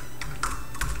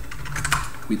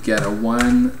 we'd get a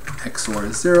 1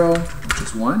 XOR 0, which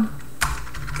is 1,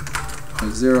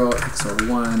 or 0 XOR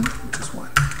 1, which is 1.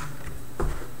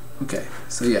 Okay,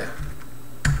 so yeah.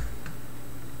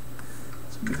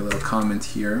 So make a little comment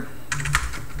here.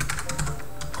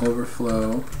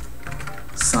 Overflow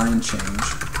sign change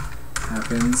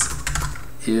happens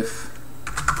if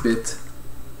bit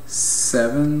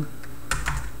 7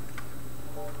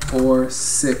 or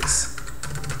 6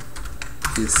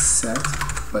 is set,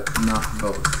 but not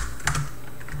both.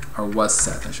 Or was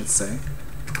set, I should say.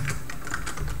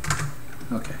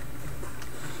 Okay.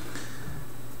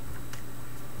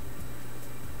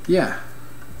 Yeah.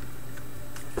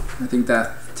 I think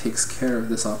that takes care of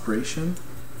this operation.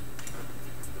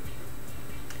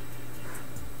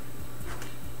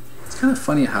 It's kind of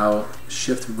funny how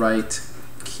shift right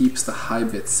keeps the high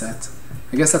bit set.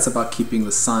 I guess that's about keeping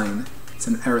the sign. It's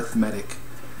an arithmetic.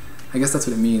 I guess that's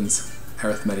what it means,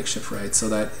 arithmetic shift right, so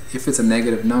that if it's a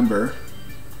negative number,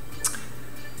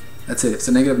 that's it. If it's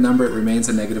a negative number, it remains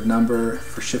a negative number.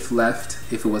 For shift left,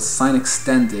 if it was sign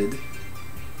extended,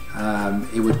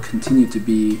 it would continue to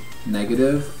be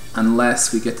negative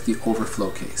unless we get to the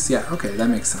overflow case. Yeah, okay, that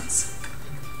makes sense.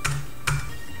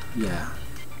 Yeah.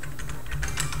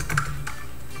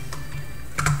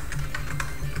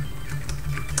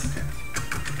 Okay.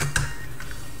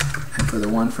 And for the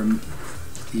one from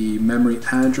the memory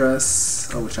address,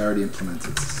 oh, which I already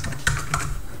implemented. So.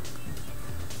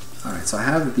 Alright, so I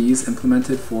have these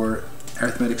implemented for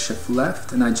arithmetic shift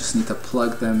left, and I just need to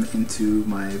plug them into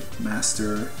my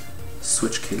master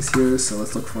switch case here. So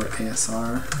let's look for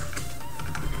ASR.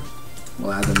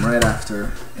 We'll add them right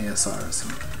after ASR. So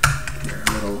here,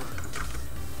 a little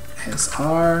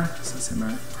ASR, so let's say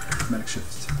arithmetic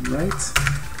shift right,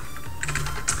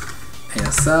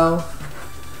 ASL.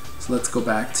 So let's go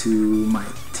back to my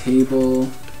table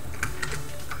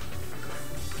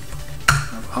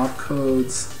of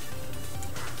opcodes.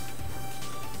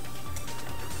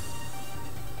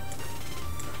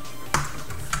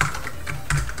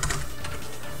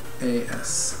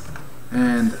 AS,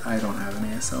 and I don't have an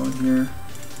ASL in here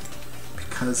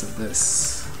because of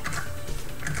this.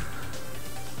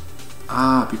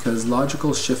 Because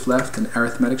logical shift left and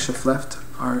arithmetic shift left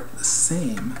are the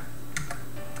same.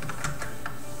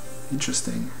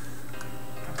 Interesting.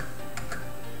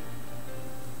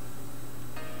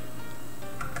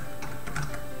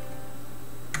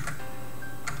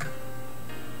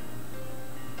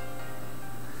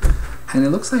 And it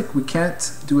looks like we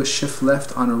can't do a shift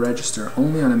left on a register,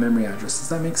 only on a memory address. Does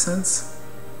that make sense?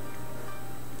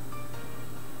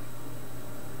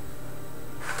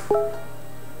 That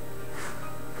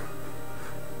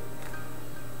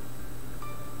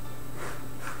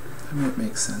might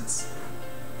make sense.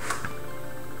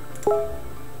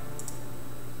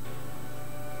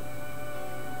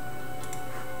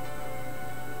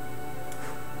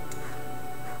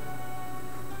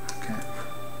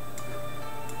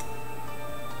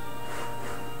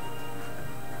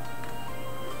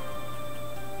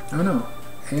 Oh no,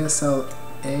 ASL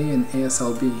A and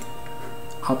ASL B,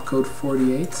 opcode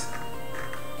 48.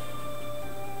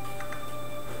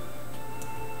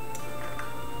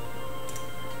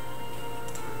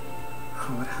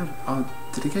 Oh, what happened? Oh,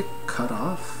 did it get cut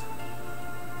off?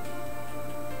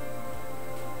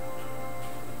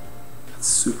 That's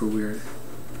super weird.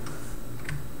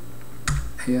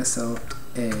 ASL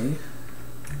A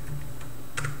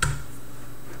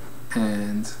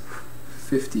and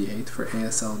 58 for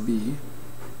ASLB.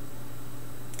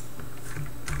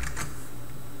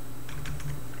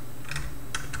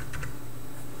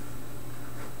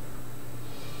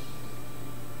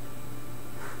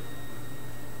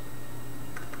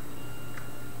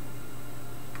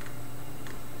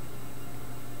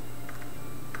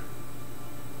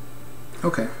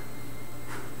 Okay.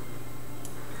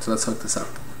 So let's hook this up.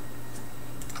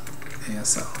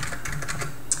 ASL.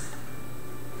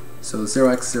 So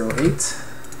 0x08.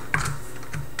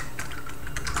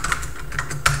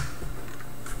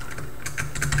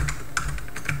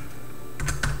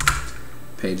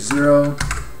 Page 0,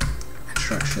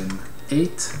 instruction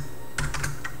 8.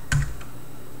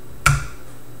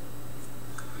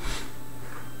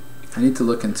 I need to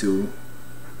look into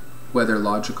whether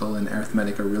logical and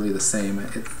arithmetic are really the same.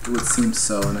 It would seem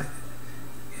so, and I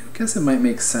guess it might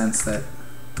make sense that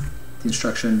the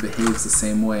instruction behaves the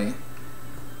same way.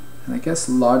 And I guess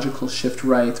logical shift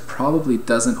right probably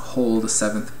doesn't hold a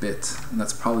 7th bit, and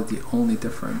that's probably the only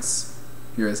difference.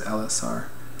 Here is LSR.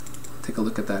 Take a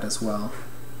look at that as well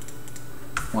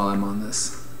while I'm on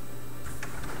this.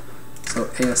 So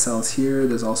ASL is here.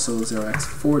 There's also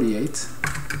 0x48.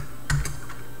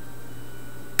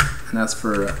 and that's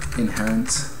for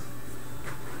inherent.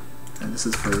 And this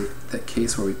is for that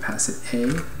case where we pass it A,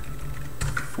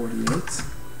 48.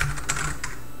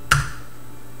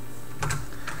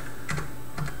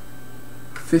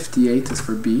 $58 is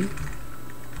for B.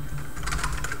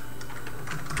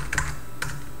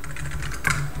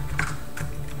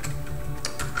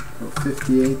 So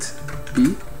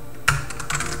 58B.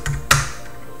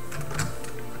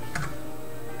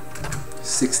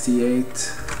 68.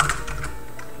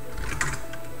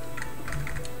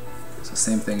 So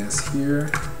same thing as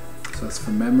here. So that's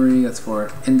for memory, that's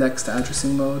for indexed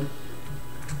addressing mode.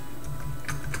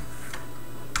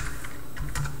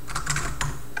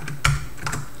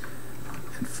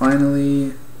 And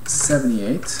finally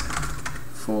 78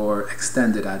 for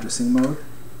extended addressing mode.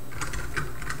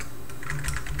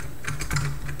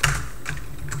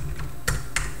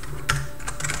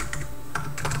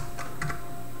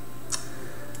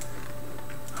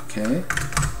 Okay.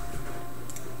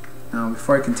 Now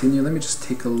before I continue, let me just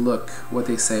take a look what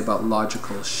they say about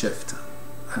logical shift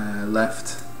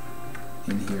left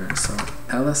in here. So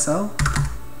LSL.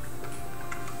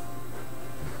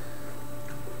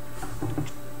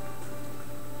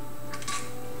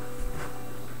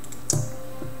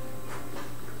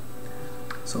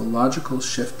 So logical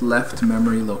shift left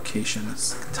memory location.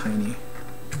 It's tiny.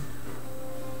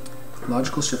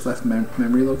 Logical shift left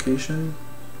memory location.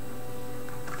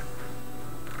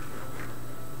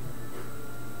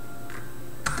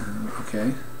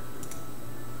 Okay.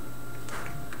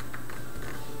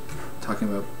 Talking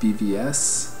about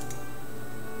BVS.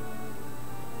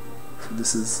 So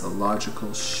this is a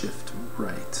logical shift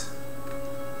right.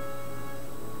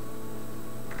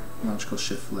 Logical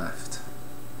shift left.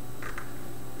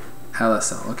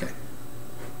 LSL, okay.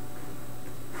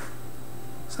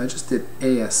 So I just did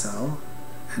ASL,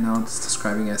 and now it's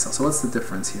describing ASL. So what's the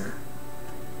difference here?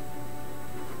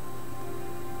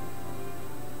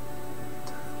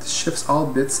 This shifts all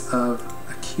bits of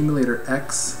accumulator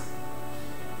X.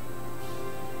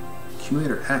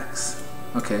 Accumulator X.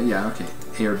 Okay, yeah, okay.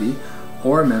 A or B.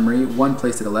 Or memory, 1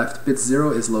 placed to the left. Bit 0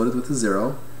 is loaded with a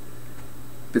 0.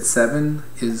 Bit 7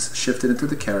 is shifted into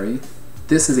the carry.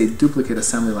 This is a duplicate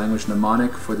assembly language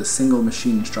mnemonic for the single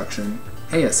machine instruction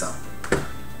ASL.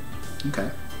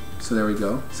 Okay, so there we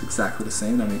go. It's exactly the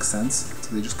same. That makes sense.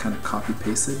 So they just kind of copy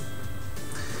pasted.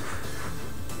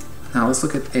 Now let's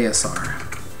look at ASR.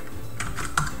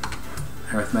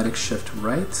 Arithmetic shift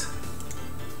right.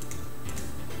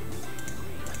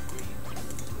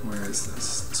 Where is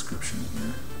this description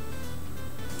here?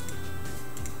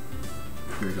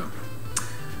 Here we go.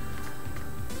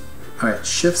 Alright,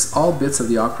 shifts all bits of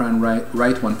the operand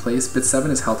right 1 place. Bit 7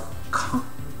 is held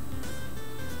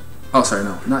oh, sorry,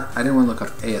 no. I didn't want to look up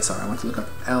ASR. I want to look up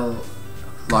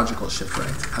logical shift right,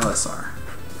 LSR.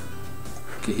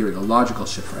 Okay, here we go. Logical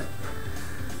shift right.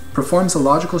 Performs a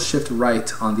logical shift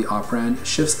right on the operand,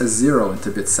 shifts a 0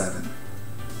 into bit 7,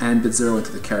 and bit 0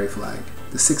 into the carry flag.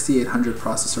 The 6800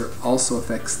 processor also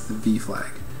affects the V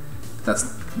flag. That's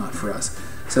not for us.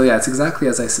 So yeah, it's exactly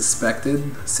as I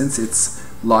suspected. Since it's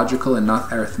logical and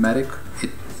not arithmetic,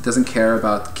 it doesn't care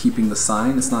about keeping the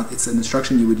sign. It's an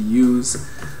instruction you would use.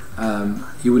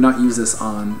 You would not use this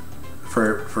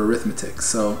for arithmetic.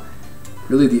 So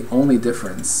really the only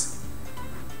difference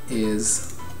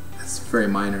is, it's very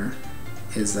minor,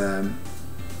 is that,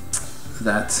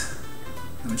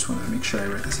 I just want to make sure I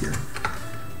write this here,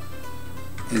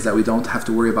 is that we don't have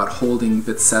to worry about holding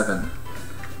bit 7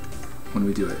 when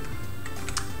we do it.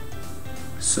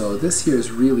 So this here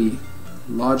is really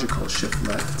logical shift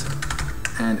left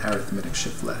and arithmetic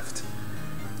shift left.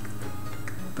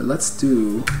 But let's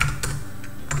do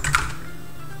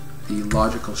the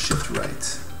logical shift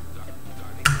right.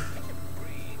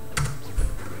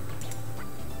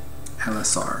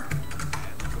 LSR.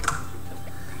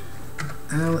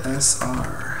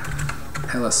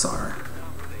 LSR.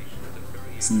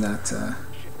 Isn't that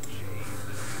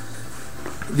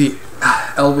the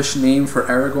Elvish name for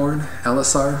Aragorn?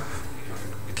 Elisar?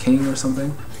 King or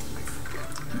something?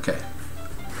 Okay.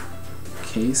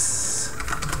 Case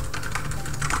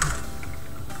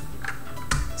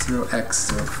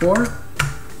 0x04.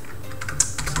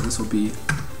 So this will be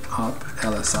op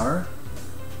LSR.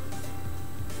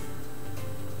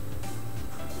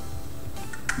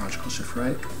 Logical shift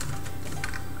right.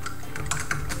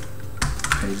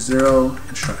 Page 0,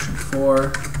 instruction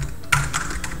 4.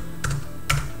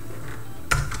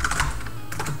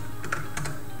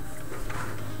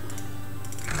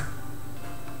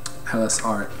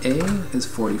 LSR A is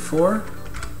 44.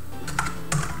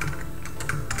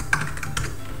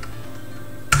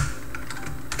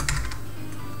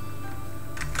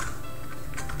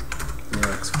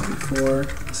 X 44. 64,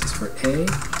 this is for A.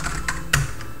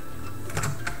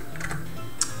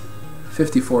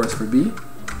 54 is for B.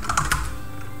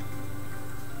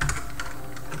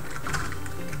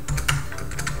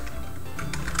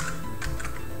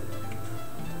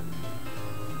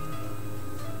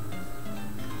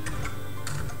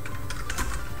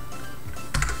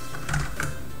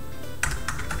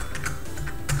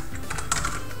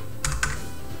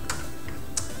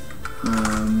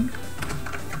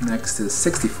 Next is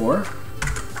 64.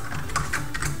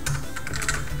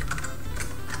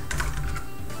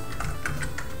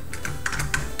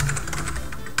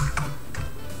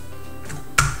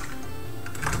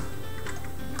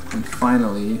 And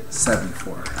finally,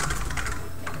 74.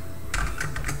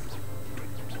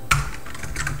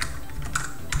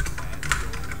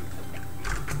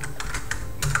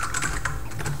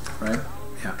 Right?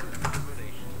 Yeah.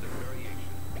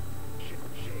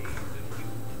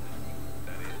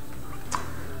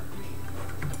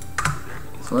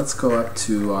 So let's go up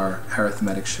to our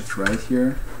arithmetic shift right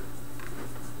here.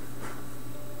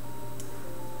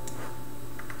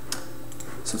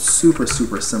 So super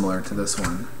similar to this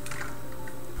one.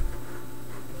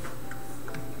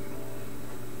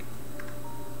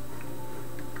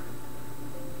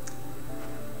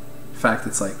 In fact,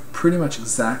 it's like pretty much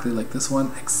exactly like this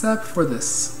one, except for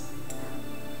this.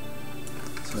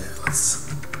 So yeah,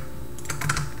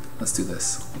 let's do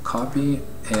this. We'll copy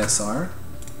ASR.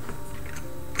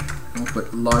 We'll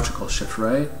put logical shift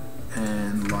right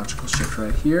and logical shift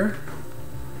right here,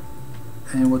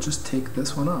 and we'll just take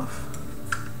this one off.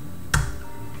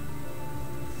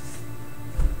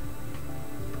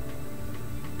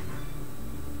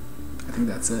 I think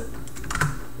that's it.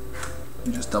 Let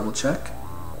me just double check.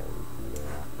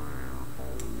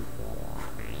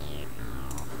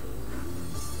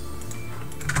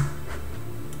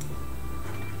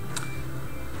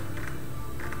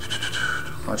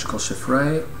 Logical shift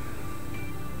right.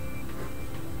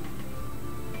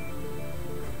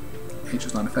 H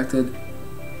is not affected.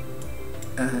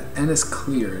 N is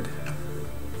cleared.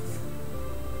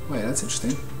 Wait, that's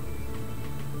interesting.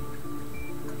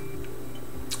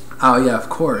 Oh yeah, of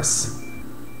course.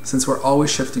 Since we're always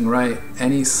shifting right,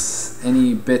 any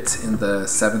bit in the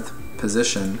 7th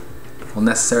position will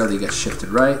necessarily get shifted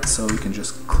right, so we can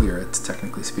just clear it,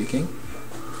 technically speaking.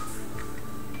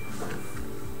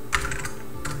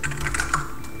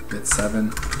 Bit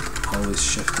 7, always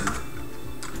shifted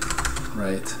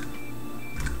right,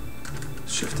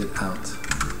 shifted out.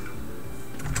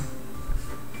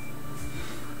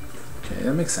 Okay,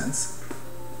 that makes sense.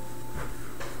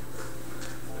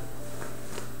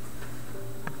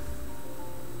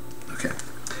 Okay.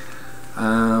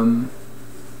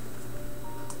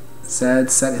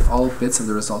 Set if all bits of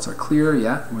the results are clear.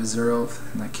 Yeah, with 0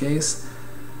 in that case.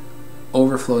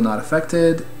 Overflow not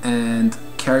affected, and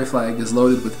carry flag is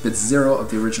loaded with bit 0 of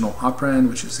the original operand,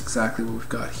 which is exactly what we've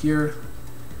got here.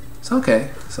 So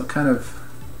okay, so kind of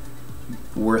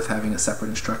worth having a separate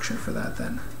instruction for that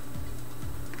then.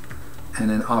 And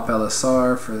then op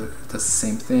LSR does the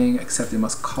same thing, except it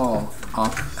must call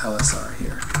op LSR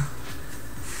here.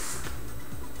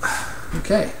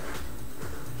 Okay,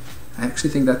 I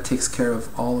actually think that takes care of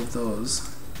all of those.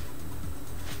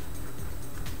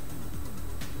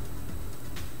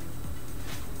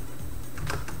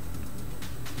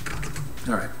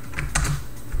 All right,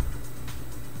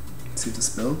 let's see if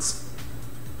this builds.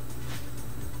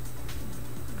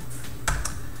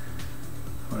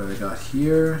 What do we got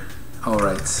here? All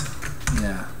right,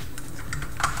 yeah,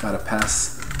 gotta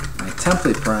pass my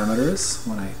template parameters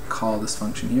when I call this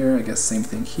function here. I guess same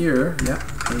thing here. Yeah,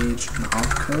 page and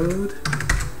opcode,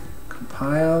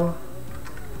 compile.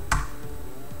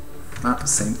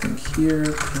 Same thing here,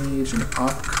 page and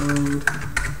opcode.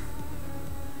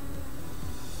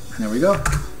 And there we go,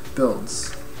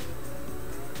 builds.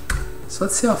 So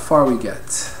let's see how far we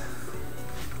get.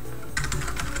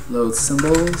 Load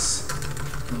symbols,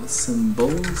 load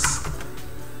symbols.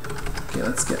 Okay,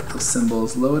 let's get those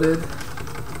symbols loaded.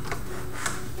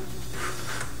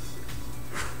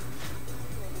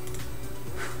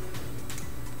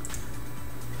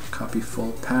 Copy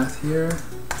full path here,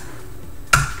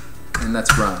 and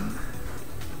let's run.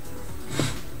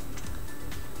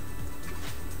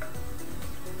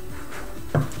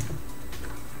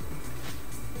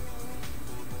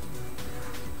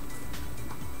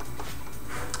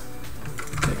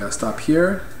 Okay, gotta stop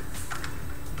here.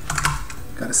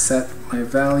 Gotta set my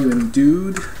value in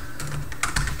dude.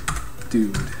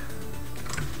 And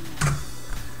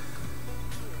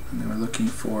then we're looking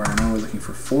for, I know we're looking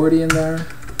for 40 in there.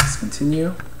 Let's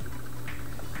continue.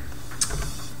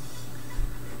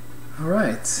 All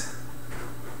right.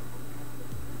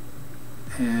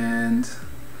 and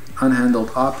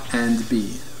unhandled op and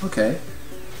B. Okay.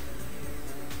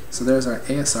 So there's our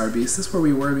ASRB. Is this where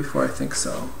we were before? I think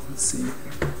so. Let's see.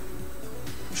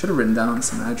 Should have written down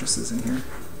some addresses in here.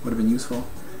 Would have been useful.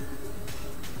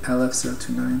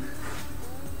 LF029.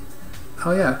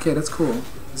 Oh yeah, okay, that's cool.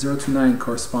 029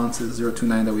 corresponds to the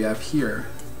 029 that we have here.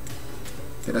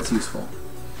 Okay, that's useful.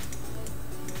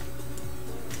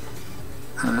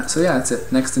 So yeah, that's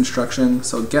it. Next instruction.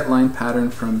 So get line pattern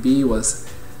from B was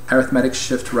arithmetic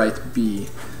shift right B.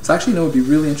 So actually, you know what would be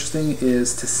really interesting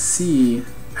is to see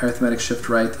arithmetic shift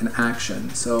right in action.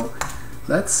 So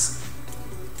let's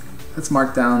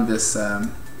mark down this. Okay,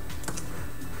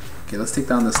 let's take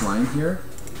down this line here.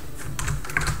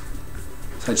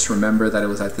 So I just remember that it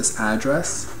was at this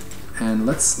address, and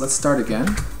let's start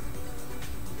again.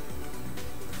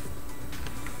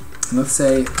 And let's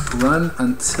say run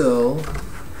until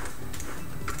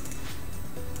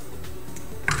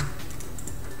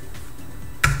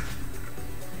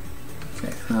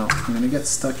now I'm going to get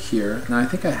stuck here. Now I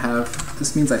think I have,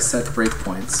 this means I set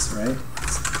breakpoints, right?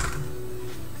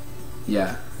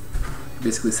 Yeah,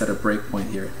 basically set a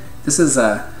breakpoint here. This is,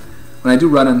 when I do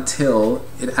run until,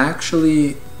 it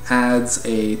actually adds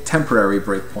a temporary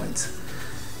breakpoint.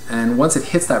 And once it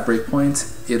hits that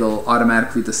breakpoint, it'll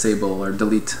automatically disable or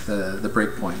delete the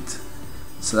breakpoint.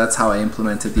 So that's how I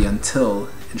implemented the until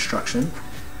instruction.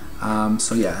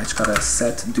 So yeah, I just gotta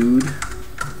set dude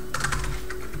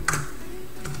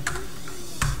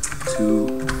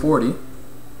to 40.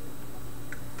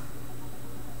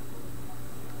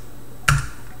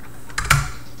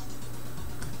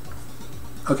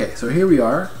 Okay, so here we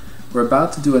are. We're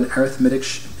about to do an arithmetic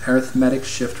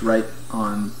shift right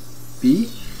on B.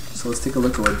 So let's take a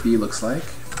look at what B looks like.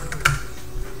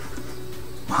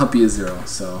 Well, B is 0,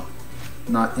 so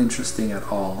not interesting at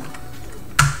all.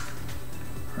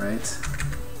 Right?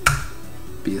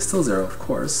 B is still 0, of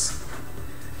course.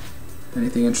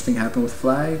 Anything interesting happen with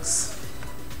flags?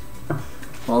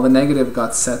 Well, the negative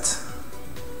got set.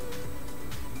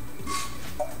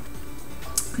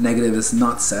 Negative is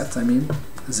not set, I mean.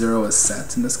 0 is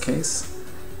set in this case,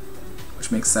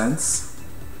 which makes sense.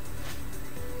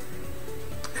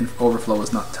 And overflow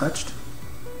is not touched.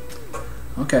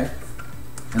 Okay.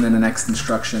 And then the next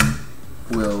instruction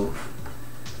will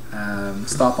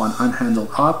stop on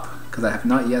unhandled op, because I have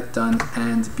not yet done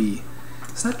and B.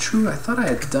 Is that true? I thought I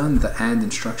had done the AND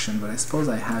instruction, but I suppose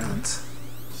I haven't.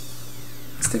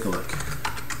 Let's take a look. I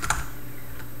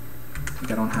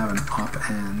think I don't have an op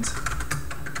AND.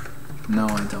 No,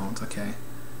 I don't. Okay.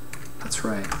 That's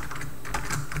right.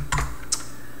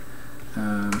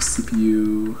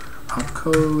 CPU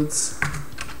opcodes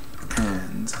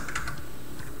and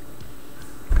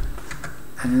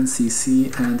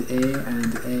CC and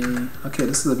A. Okay,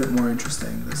 this is a bit more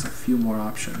interesting. There's a few more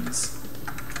options.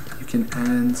 You can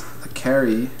AND the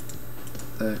carry,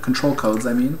 the control codes,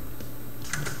 I mean,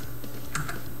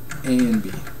 A and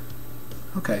B.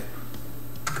 Okay.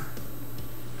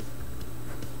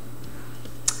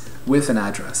 With an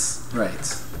address,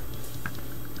 right.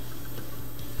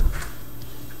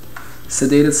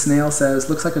 Sedated Snail says,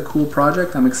 looks like a cool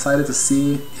project. I'm excited to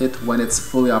see it when it's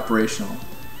fully operational.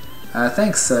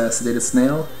 Thanks, Sedated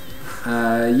Snail.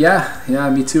 Yeah,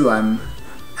 me too. I'm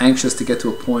anxious to get to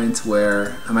a point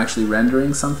where I'm actually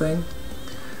rendering something.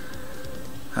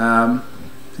 Yeah,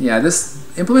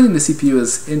 implementing the CPU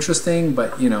is interesting,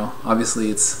 but you know, obviously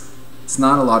it's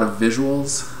not a lot of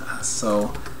visuals,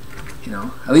 so you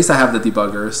know, at least I have the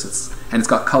debuggers. It's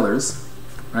got colors,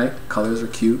 right? Colors are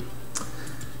cute.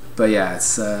 But yeah,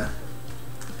 it's going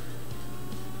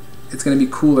to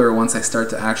be cooler once I start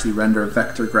to actually render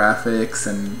vector graphics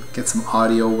and get some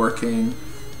audio working.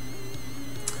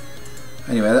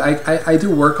 Anyway, I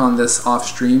do work on this off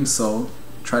stream, so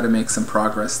try to make some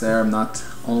progress there. I'm not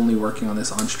only working on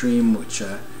this on stream, which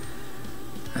I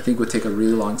think would take a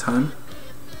really long time.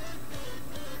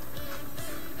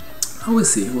 Oh, we'll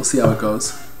see. We'll see how it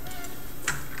goes.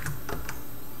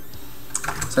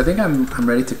 So I think I'm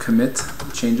ready to commit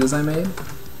the changes I made.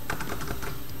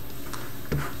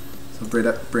 So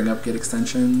bring up git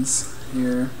extensions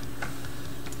here.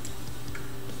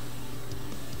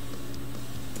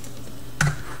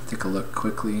 Take a look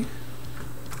quickly.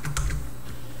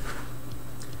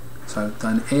 So I've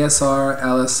done ASR,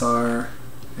 LSR,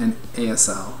 and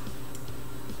ASL.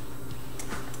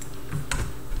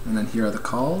 And then here are the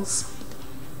calls.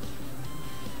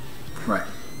 Right,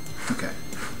 okay.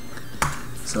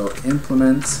 So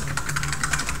implement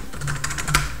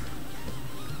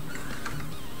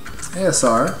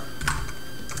ASR,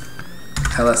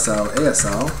 LSL,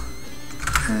 ASL,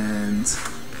 and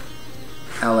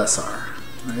LSR,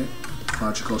 right?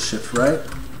 logical shift right,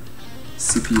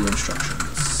 CPU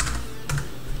instructions.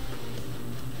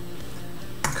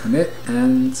 Commit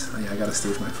and, oh yeah, I gotta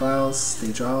stage my files,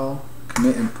 stage all,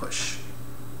 commit and push.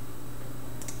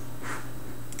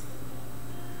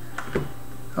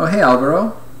 Oh hey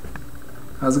Alvaro,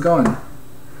 how's it going?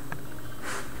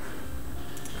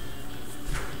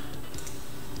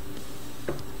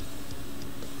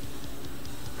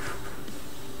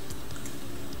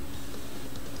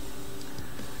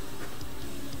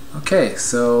 Okay,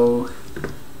 so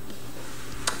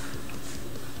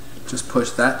just push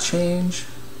that change.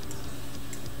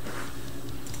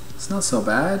 It's not so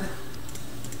bad.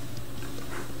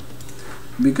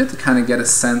 It'd be good to kind of get a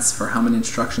sense for how many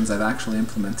instructions I've actually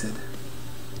implemented.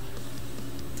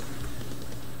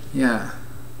 Yeah,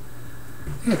 I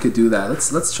think I could do that.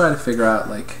 Let's try to figure out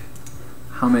like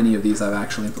how many of these I've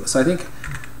actually implemented. So I think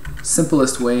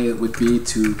simplest way would be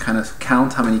to kind of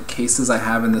count how many cases I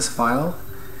have in this file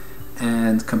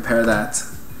and compare that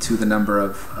to the number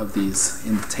of these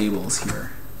in the tables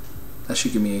here. That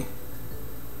should give me a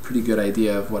pretty good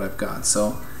idea of what I've got.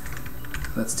 So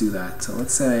let's do that. So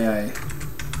let's say I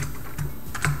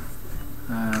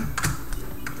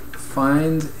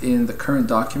find in the current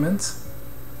document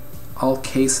all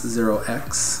case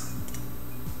 0x.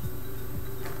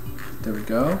 There we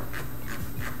go.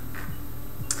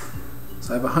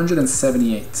 So I have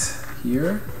 178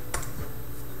 here.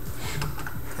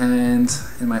 And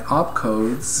in my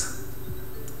opcodes,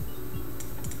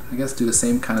 I guess do the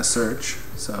same kind of search.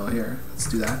 So here, let's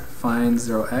do that. Find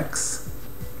 0x.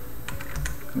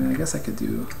 I mean, I guess I could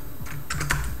do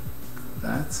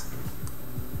that.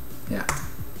 Yeah.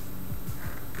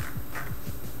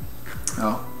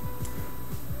 Oh,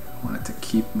 I wanted to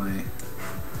keep my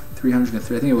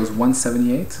 303. I think it was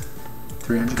 178,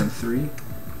 303.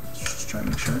 Just try to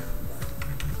make sure.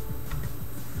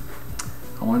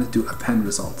 I want to do append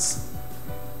results.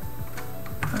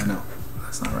 No,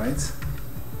 that's not right.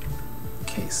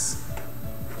 Case.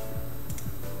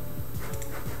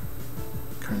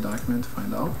 Current document,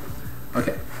 find all.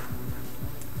 Okay.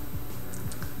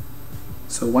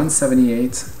 So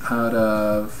 178 out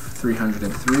of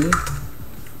 303.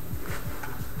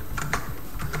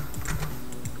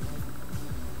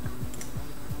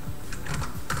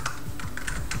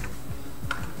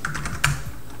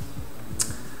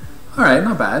 Alright,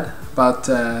 not bad. About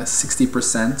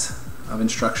 60% of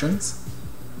instructions.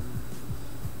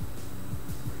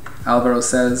 Alvaro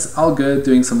says, all good,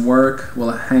 doing some work.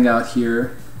 We'll hang out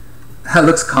here. That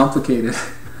looks complicated.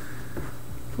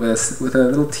 with a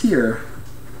little tear.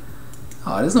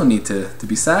 Oh, there's no need to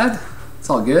be sad. It's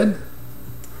all good.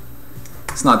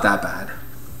 It's not that bad.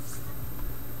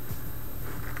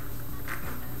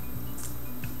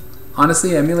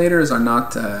 Honestly, emulators are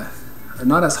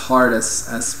not as hard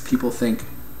as people think.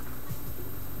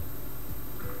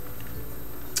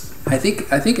 I think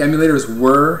emulators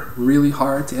were really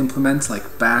hard to implement,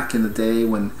 like back in the day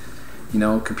when, you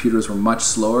know, computers were much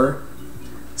slower.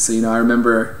 So, you know, I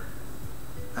remember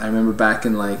back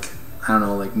in like, I don't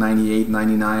know, like 98,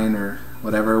 99 or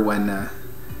whatever, when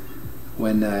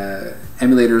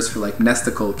emulators for like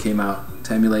Nesticle came out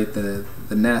to emulate the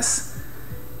NES,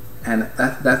 and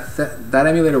that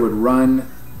emulator would run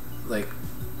like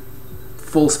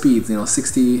full speeds, you know,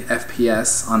 60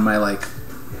 FPS on my, like,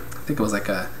 I think it was like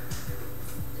a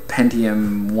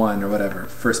Pentium 1 or whatever,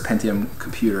 first Pentium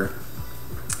computer.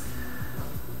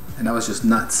 And that was just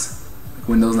nuts. Like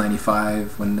Windows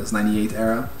 95, Windows 98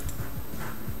 era.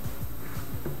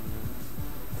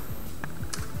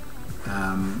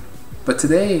 But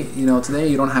today you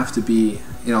don't have to be,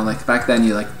 you know, like back then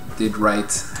you like did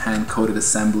write hand-coded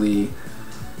assembly,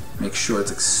 make sure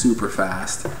it's like super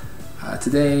fast.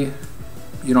 Today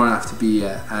you don't have to be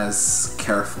as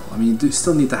careful. I mean, you do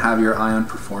still need to have your eye on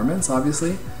performance,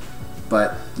 obviously,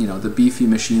 but you know, the beefy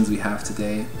machines we have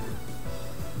today,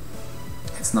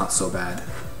 it's not so bad.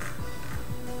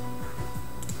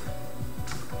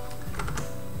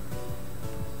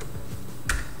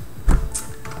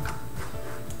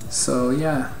 So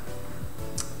yeah,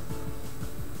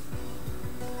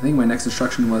 I think my next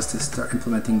instruction was to start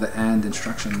implementing the AND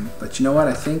instruction, but you know what,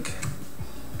 I think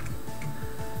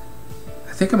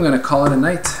I'm going to call it a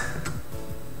night.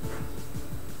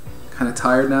 Kind of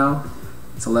tired now.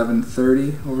 It's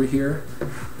 11:30 over here.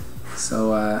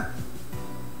 So I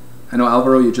know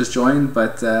Alvaro, you just joined,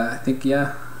 but I think,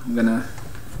 yeah, I'm gonna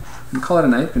call it a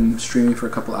night. Been streaming for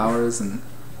a couple hours and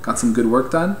got some good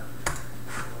work done.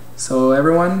 So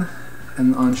everyone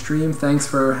and on stream, thanks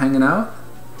for hanging out,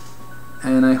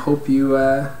 and I hope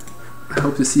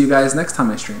to see you guys next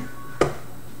time I stream.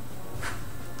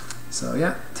 So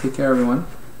yeah, take care everyone.